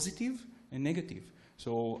 positive and negative.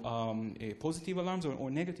 So positive alarms or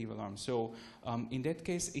negative alarms. So in that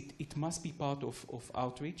case, it must be part of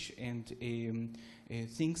outreach, and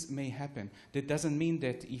things may happen. That doesn't mean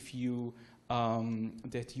that if you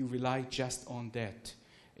rely just on that.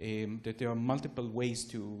 That there are multiple ways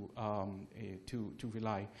to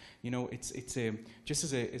rely. You know, it's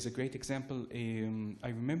just as a great example. I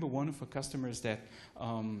remember one of our customers that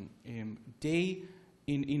they.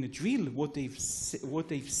 In a drill, what they've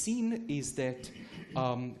seen is that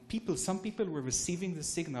some people were receiving the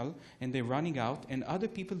signal and they're running out, and other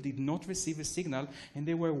people did not receive a signal and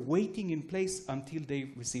they were waiting in place until they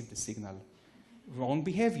received the signal. Wrong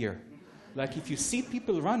behavior. Like if you see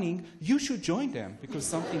people running, you should join them because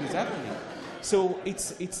something is happening. So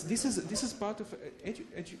this is part of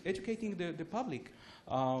educating the public.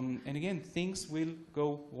 And again, things will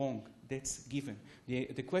go wrong. That's given.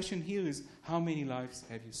 The question here is, how many lives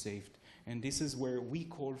have you saved? And this is where we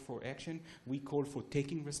call for action. We call for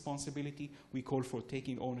taking responsibility. We call for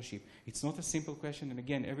taking ownership. It's not a simple question. And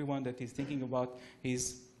again, everyone that is thinking about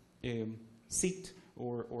his seat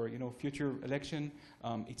or future election,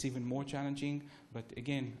 it's even more challenging. But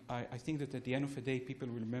again, I think that at the end of the day, people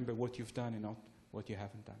will remember what you've done and not what you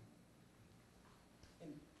haven't done.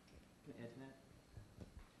 Can I add to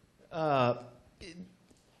that?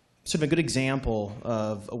 Sort of a good example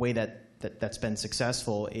of a way that's been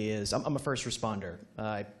successful is, I'm a first responder.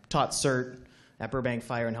 I taught CERT at Burbank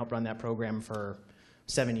Fire and helped run that program for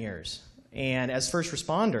 7 years. And as first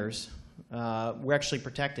responders, we're actually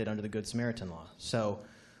protected under the Good Samaritan law. So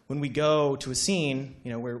when we go to a scene,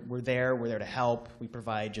 we're there to help. We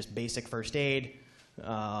provide just basic first aid.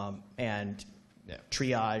 and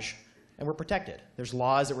triage, and we're protected. There's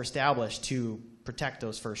laws that were established to protect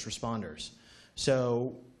those first responders.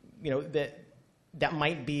 So, that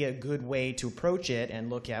might be a good way to approach it and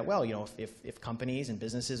look at, well, if companies and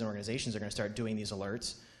businesses and organizations are going to start doing these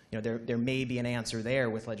alerts, there may be an answer there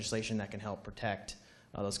with legislation that can help protect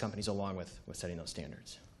those companies along with setting those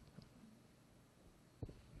standards.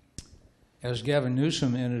 As Gavin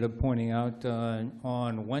Newsom ended up pointing out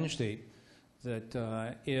on Wednesday,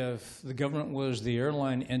 that if the government was the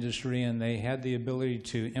airline industry and they had the ability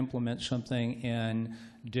to implement something and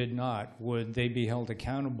did not, would they be held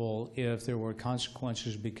accountable if there were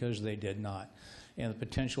consequences because they did not? And the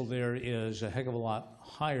potential there is a heck of a lot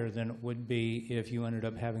higher than it would be if you ended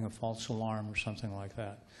up having a false alarm or something like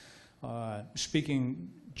that.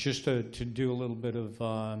 Speaking, just to do a little bit of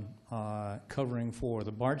covering for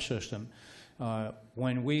the BART system,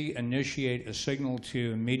 when we initiate a signal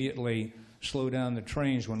to immediately slow down the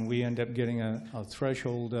trains, when we end up getting a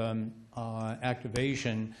threshold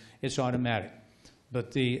activation, it's automatic.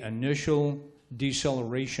 But the initial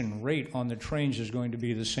deceleration rate on the trains is going to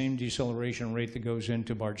be the same deceleration rate that goes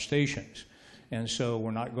into BART stations. And so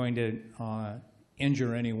we're not going to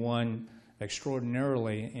injure anyone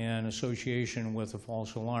extraordinarily in association with a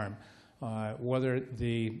false alarm. Whether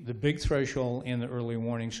the big threshold in the early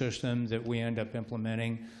warning system that we end up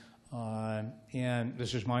implementing, and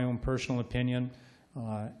this is my own personal opinion,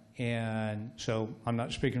 and so I'm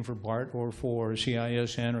not speaking for BART or for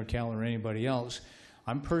CISN or CAL or anybody else.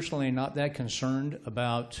 I'm personally not that concerned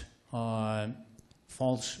about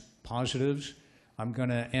false positives. I'm going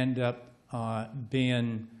to end up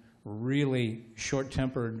being really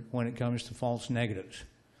short-tempered when it comes to false negatives.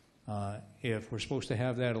 If we're supposed to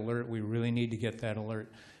have that alert, we really need to get that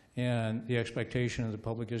alert. And the expectation of the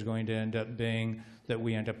public is going to end up being that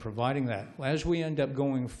we end up providing that. As we end up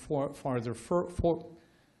going further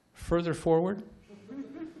forward,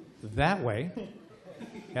 that way,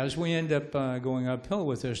 as we end up going uphill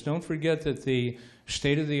with this, don't forget that the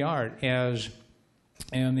state of the art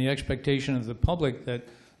and the expectation of the public that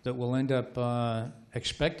will end up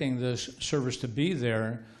expecting this service to be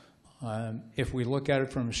there, if we look at it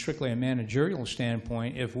from strictly a managerial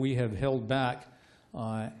standpoint, if we have held back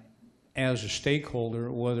as a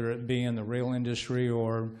stakeholder, whether it be in the rail industry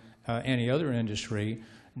or any other industry,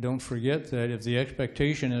 don't forget that if the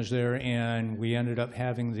expectation is there and we ended up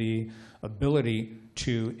having the ability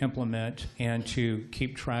to implement and to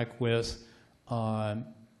keep track with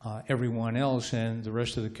everyone else and the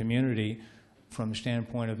rest of the community from the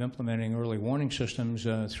standpoint of implementing early warning systems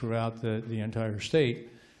throughout the entire state,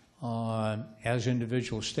 as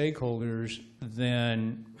individual stakeholders,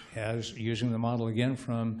 then, as using the model again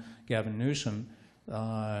from Gavin Newsom,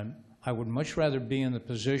 I would much rather be in the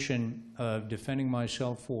position of defending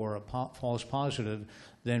myself for a false positive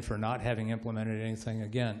than for not having implemented anything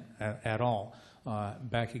again at all.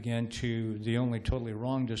 Back again to the only totally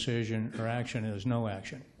wrong decision or action is no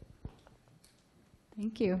action.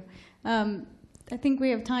 Thank you. I think we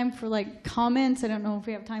have time for comments. I don't know if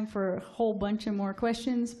we have time for a whole bunch of more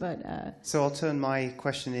questions, but... So I'll turn my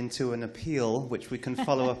question into an appeal, which we can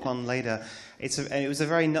follow up on later. It was a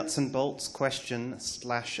very nuts and bolts question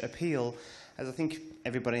 / appeal. As I think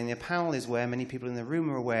everybody in the panel is aware, many people in the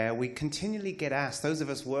room are aware, we continually get asked, those of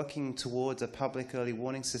us working towards a public early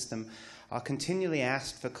warning system, are continually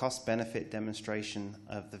asked for cost-benefit demonstration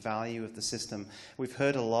of the value of the system. We've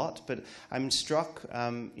heard a lot, but I'm struck,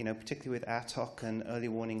 particularly with ATOC and Early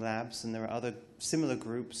Warning Labs, and there are other similar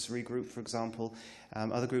groups, Regroup, for example,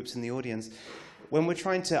 other groups in the audience. When we're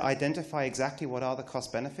trying to identify exactly what are the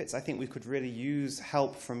cost-benefits, I think we could really use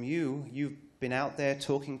help from you. You've been out there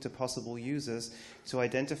talking to possible users to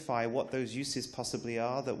identify what those uses possibly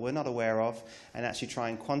are that we're not aware of and actually try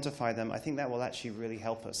and quantify them. I think that will actually really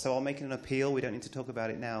help us. So I'll make it an appeal. We don't need to talk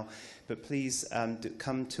about it now, but please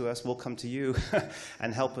come to us. We'll come to you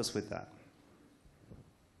and help us with that.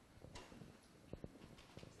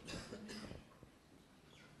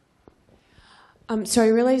 So I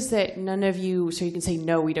realize that none of you, so you can say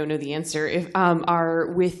no, we don't know the answer, are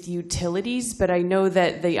with utilities, but I know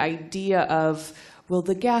that the idea of, well,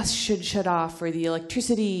 the gas should shut off or the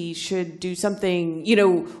electricity should do something,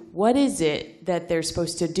 what is it that they're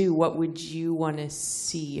supposed to do? What would you want to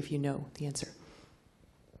see if you know the answer?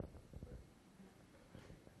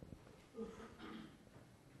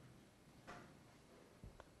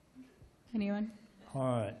 Anyone? All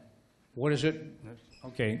right. What is it?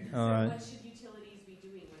 Okay. What should utilities be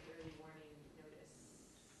doing with early warning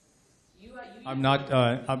notice? I'm not.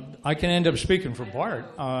 I can end up speaking for BART,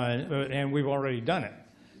 and we've already done it.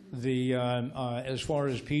 As far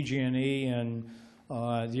as PG&E and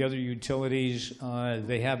The other utilities,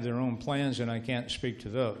 they have their own plans, and I can't speak to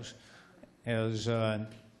those. As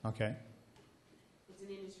okay. It's an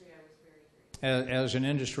industry I was very curious. As an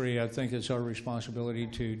industry, I think it's our responsibility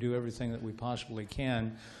to do everything that we possibly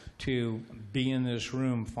can to be in this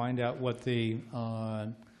room, find out what the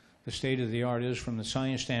state of the art is from the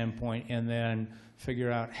science standpoint, and then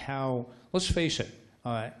figure out how. Let's face it.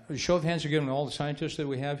 Show of hands are given to all the scientists that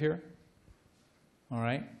we have here. All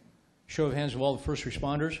right. Show of hands of all the first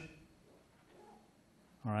responders.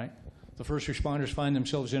 All right. The first responders find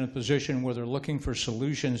themselves in a position where they're looking for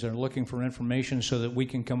solutions, they're looking for information so that we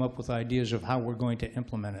can come up with ideas of how we're going to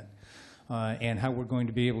implement it and how we're going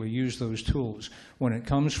to be able to use those tools. When it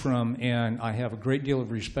comes from, and I have a great deal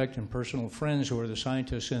of respect and personal friends who are the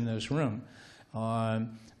scientists in this room,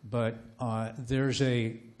 but there's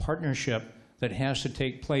a partnership that has to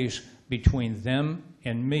take place between them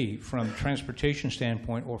and me from a transportation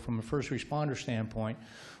standpoint or from a first responder standpoint,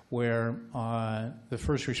 where the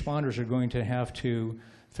first responders are going to have to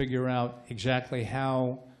figure out exactly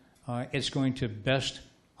how it's going to best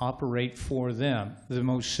operate for them. The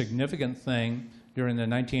most significant thing during the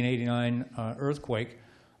 1989 earthquake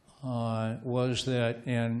was that,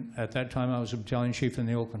 and at that time I was a battalion chief in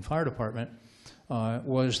the Oakland Fire Department,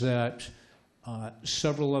 was that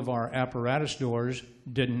several of our apparatus doors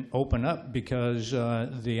didn't open up because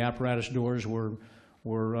the apparatus doors were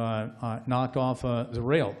knocked off the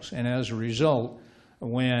rails. And as a result,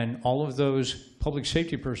 when all of those public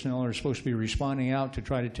safety personnel are supposed to be responding out to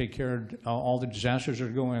try to take care of all the disasters that are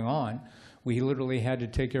going on, we literally had to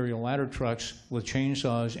take aerial ladder trucks with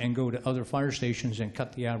chainsaws and go to other fire stations and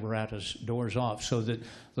cut the apparatus doors off so that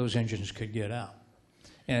those engines could get out.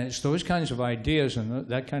 And it's those kinds of ideas and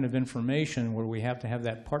that kind of information where we have to have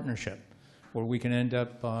that partnership, where we can end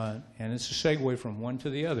up, and it's a segue from one to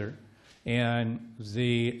the other, and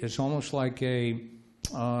it's almost like a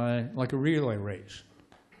relay race.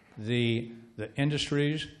 The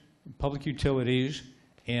industries, public utilities,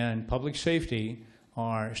 and public safety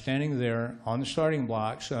are standing there on the starting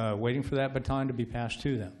blocks, waiting for that baton to be passed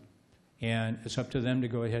to them, and it's up to them to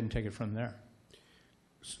go ahead and take it from there.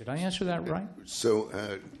 Did I answer that right? So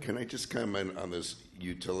can I just comment on this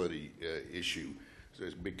utility issue?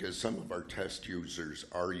 Because some of our test users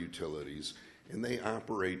are utilities, and they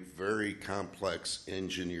operate very complex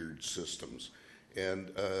engineered systems.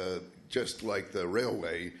 And just like the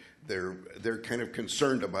railway, they're kind of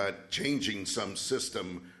concerned about changing some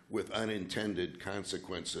system with unintended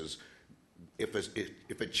consequences.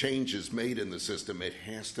 If a change is made in the system, it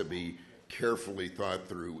has to be carefully thought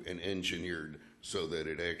through and engineered so that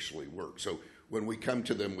it actually works. So when we come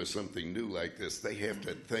to them with something new like this, they have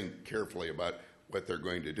to think carefully about what they're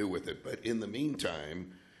going to do with it. But in the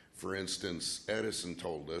meantime, for instance, Edison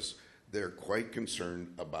told us they're quite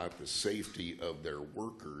concerned about the safety of their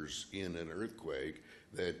workers in an earthquake,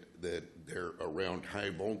 that they're around high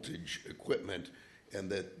voltage equipment, and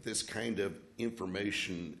that this kind of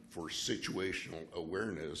information for situational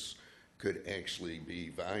awareness could actually be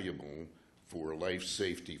valuable for life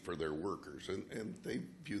safety for their workers, and they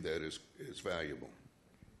view that as valuable.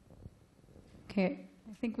 Okay,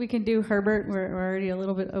 I think we can do Herbert. We're already a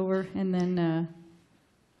little bit over, and then.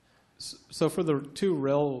 So for the two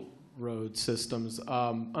railroad systems,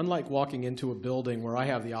 unlike walking into a building where I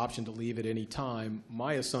have the option to leave at any time,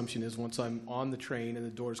 my assumption is once I'm on the train and the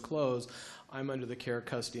doors close, I'm under the care,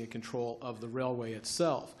 custody, and control of the railway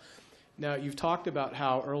itself. Now, you've talked about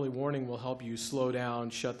how early warning will help you slow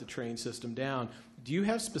down, shut the train system down. Do you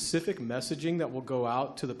have specific messaging that will go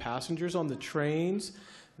out to the passengers on the trains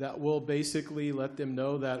that will basically let them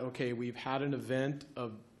know that, okay, we've had an event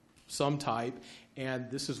of some type,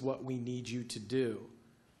 and this is what we need you to do?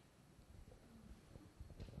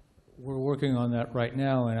 We're working on that right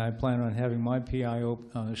now, and I plan on having my PIO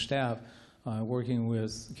staff working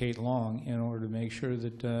with Kate Long in order to make sure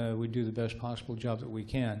that we do the best possible job that we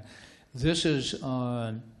can. This is,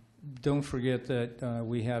 don't forget that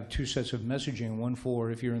we have two sets of messaging, one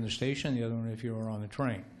for if you're in the station, the other one if you're on the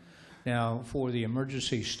train. Now, for the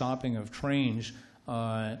emergency stopping of trains,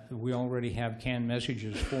 we already have canned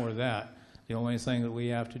messages for that. The only thing that we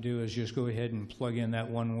have to do is just go ahead and plug in that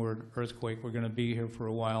one word, earthquake. We're going to be here for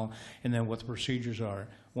a while, and then what the procedures are.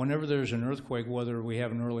 Whenever there's an earthquake, whether we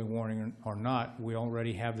have an early warning or not, we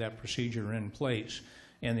already have that procedure in place,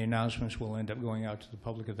 and the announcements will end up going out to the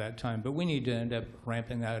public at that time. But we need to end up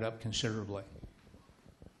ramping that up considerably.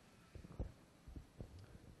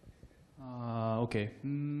 Okay.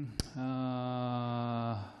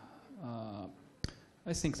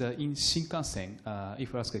 I think that in Shinkansen,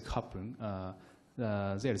 if earthquake happen,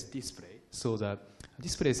 there is display. So the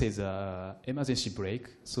display says emergency brake,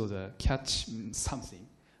 so the catch something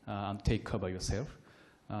and take cover yourself.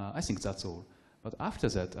 I think that's all. But after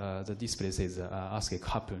that, the display says earthquake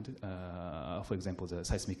happened. For example, the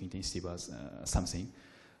seismic intensity was something.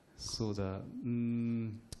 So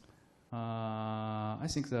I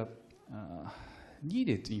think the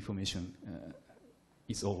needed information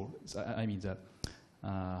is all. So, I mean, the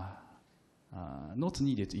not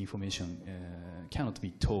needed information cannot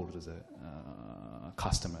be told to the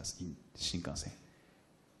customers in Shinkansen.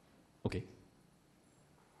 Okay.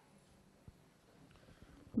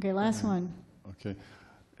 Okay, last one. Okay.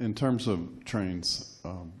 In terms of trains,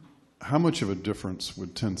 how much of a difference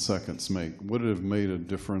would 10 seconds make? Would it have made a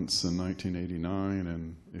difference in 1989?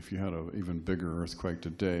 And if you had an even bigger earthquake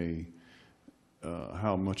today,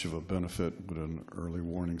 how much of a benefit would an early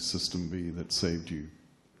warning system be that saved you,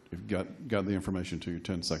 if got the information to you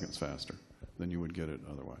 10 seconds faster than you would get it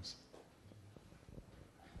otherwise?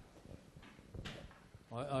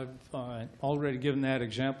 I've already given that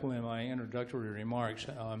example in my introductory remarks.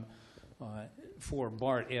 For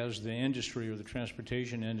BART as the industry or the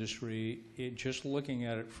transportation industry, just looking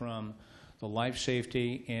at it from the life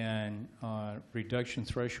safety and reduction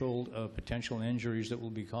threshold of potential injuries that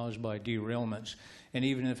will be caused by derailments. And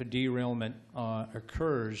even if a derailment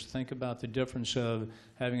occurs, think about the difference of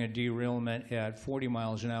having a derailment at 40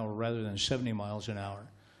 miles an hour rather than 70 miles an hour,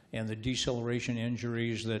 and the deceleration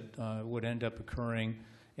injuries that would end up occurring,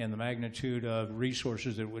 and the magnitude of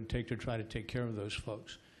resources that it would take to try to take care of those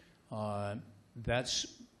folks. That's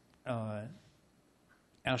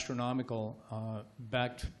astronomical,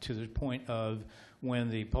 back to the point of when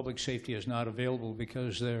the public safety is not available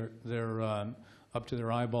because they're up to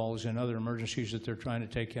their eyeballs in other emergencies that they're trying to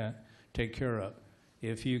take care of.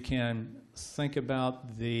 If you can think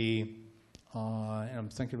about the, and I'm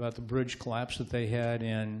thinking about the bridge collapse that they had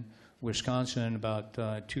in Wisconsin in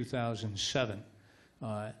about 2007.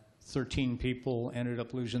 13 people ended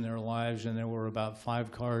up losing their lives, and there were about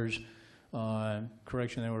 5 cars.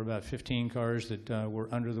 There were about 15 cars that were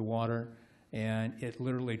under the water, and it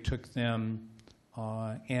literally took them,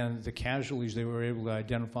 and the casualties they were able to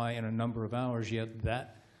identify in a number of hours, yet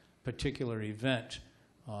that particular event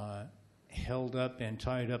held up and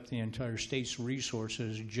tied up the entire state's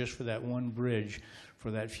resources just for that one bridge,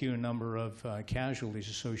 for that few number of casualties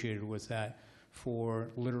associated with that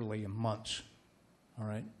for literally months, all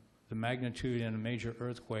right? The magnitude in a major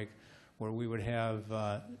earthquake where we would have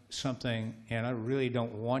something, and I really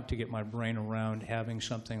don't want to get my brain around having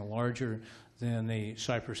something larger than the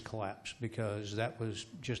Cyprus collapse, because that was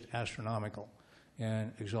just astronomical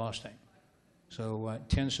and exhausting. So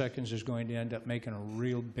 10 seconds is going to end up making a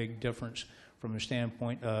real big difference from a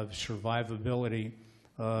standpoint of survivability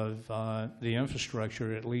of the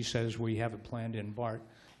infrastructure, at least as we have it planned in BART.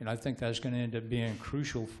 And I think that's going to end up being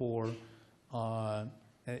crucial for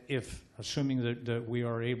if, assuming that we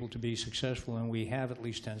are able to be successful and we have at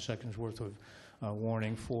least 10 seconds worth of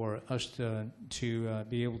warning, for us to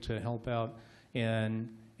be able to help out and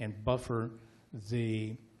buffer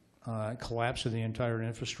the collapse of the entire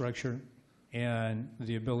infrastructure and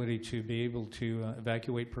the ability to be able to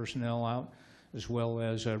evacuate personnel out, as well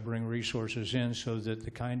as bring resources in so that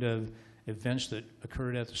the kind of events that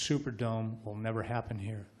occurred at the Superdome will never happen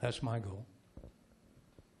here. That's my goal.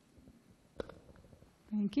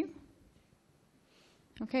 Thank you.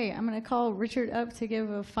 Okay, I'm going to call Richard up to give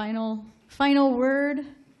a final word.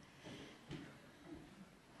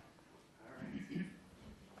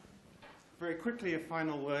 Very quickly, a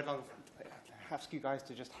final word. I'll ask you guys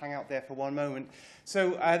to just hang out there for one moment.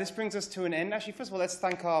 So this brings us to an end. Actually, first of all, let's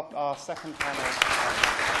thank our second panel.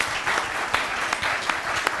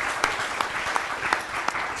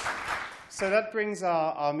 So that brings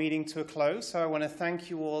our meeting to a close. So I want to thank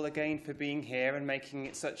you all again for being here and making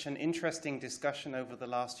it such an interesting discussion over the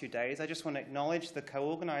last 2 days. I just want to acknowledge the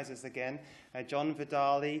co-organizers again, John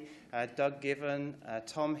Vidali, Doug Given,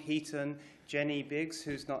 Tom Heaton, Jenny Biggs,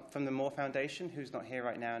 who's not from the Moore Foundation, who's not here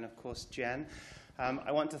right now, and of course Jen.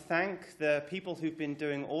 I want to thank the people who've been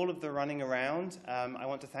doing all of the running around. I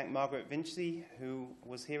want to thank Margaret Vinci, who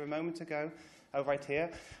was here a moment ago, right here,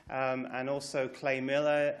 and also Clay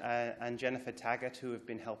Miller and Jennifer Taggart, who have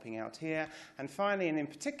been helping out here. And finally, and in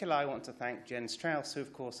particular, I want to thank Jen Strauss, who,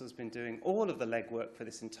 of course, has been doing all of the legwork for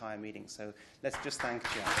this entire meeting. So let's just thank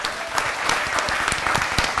Jen.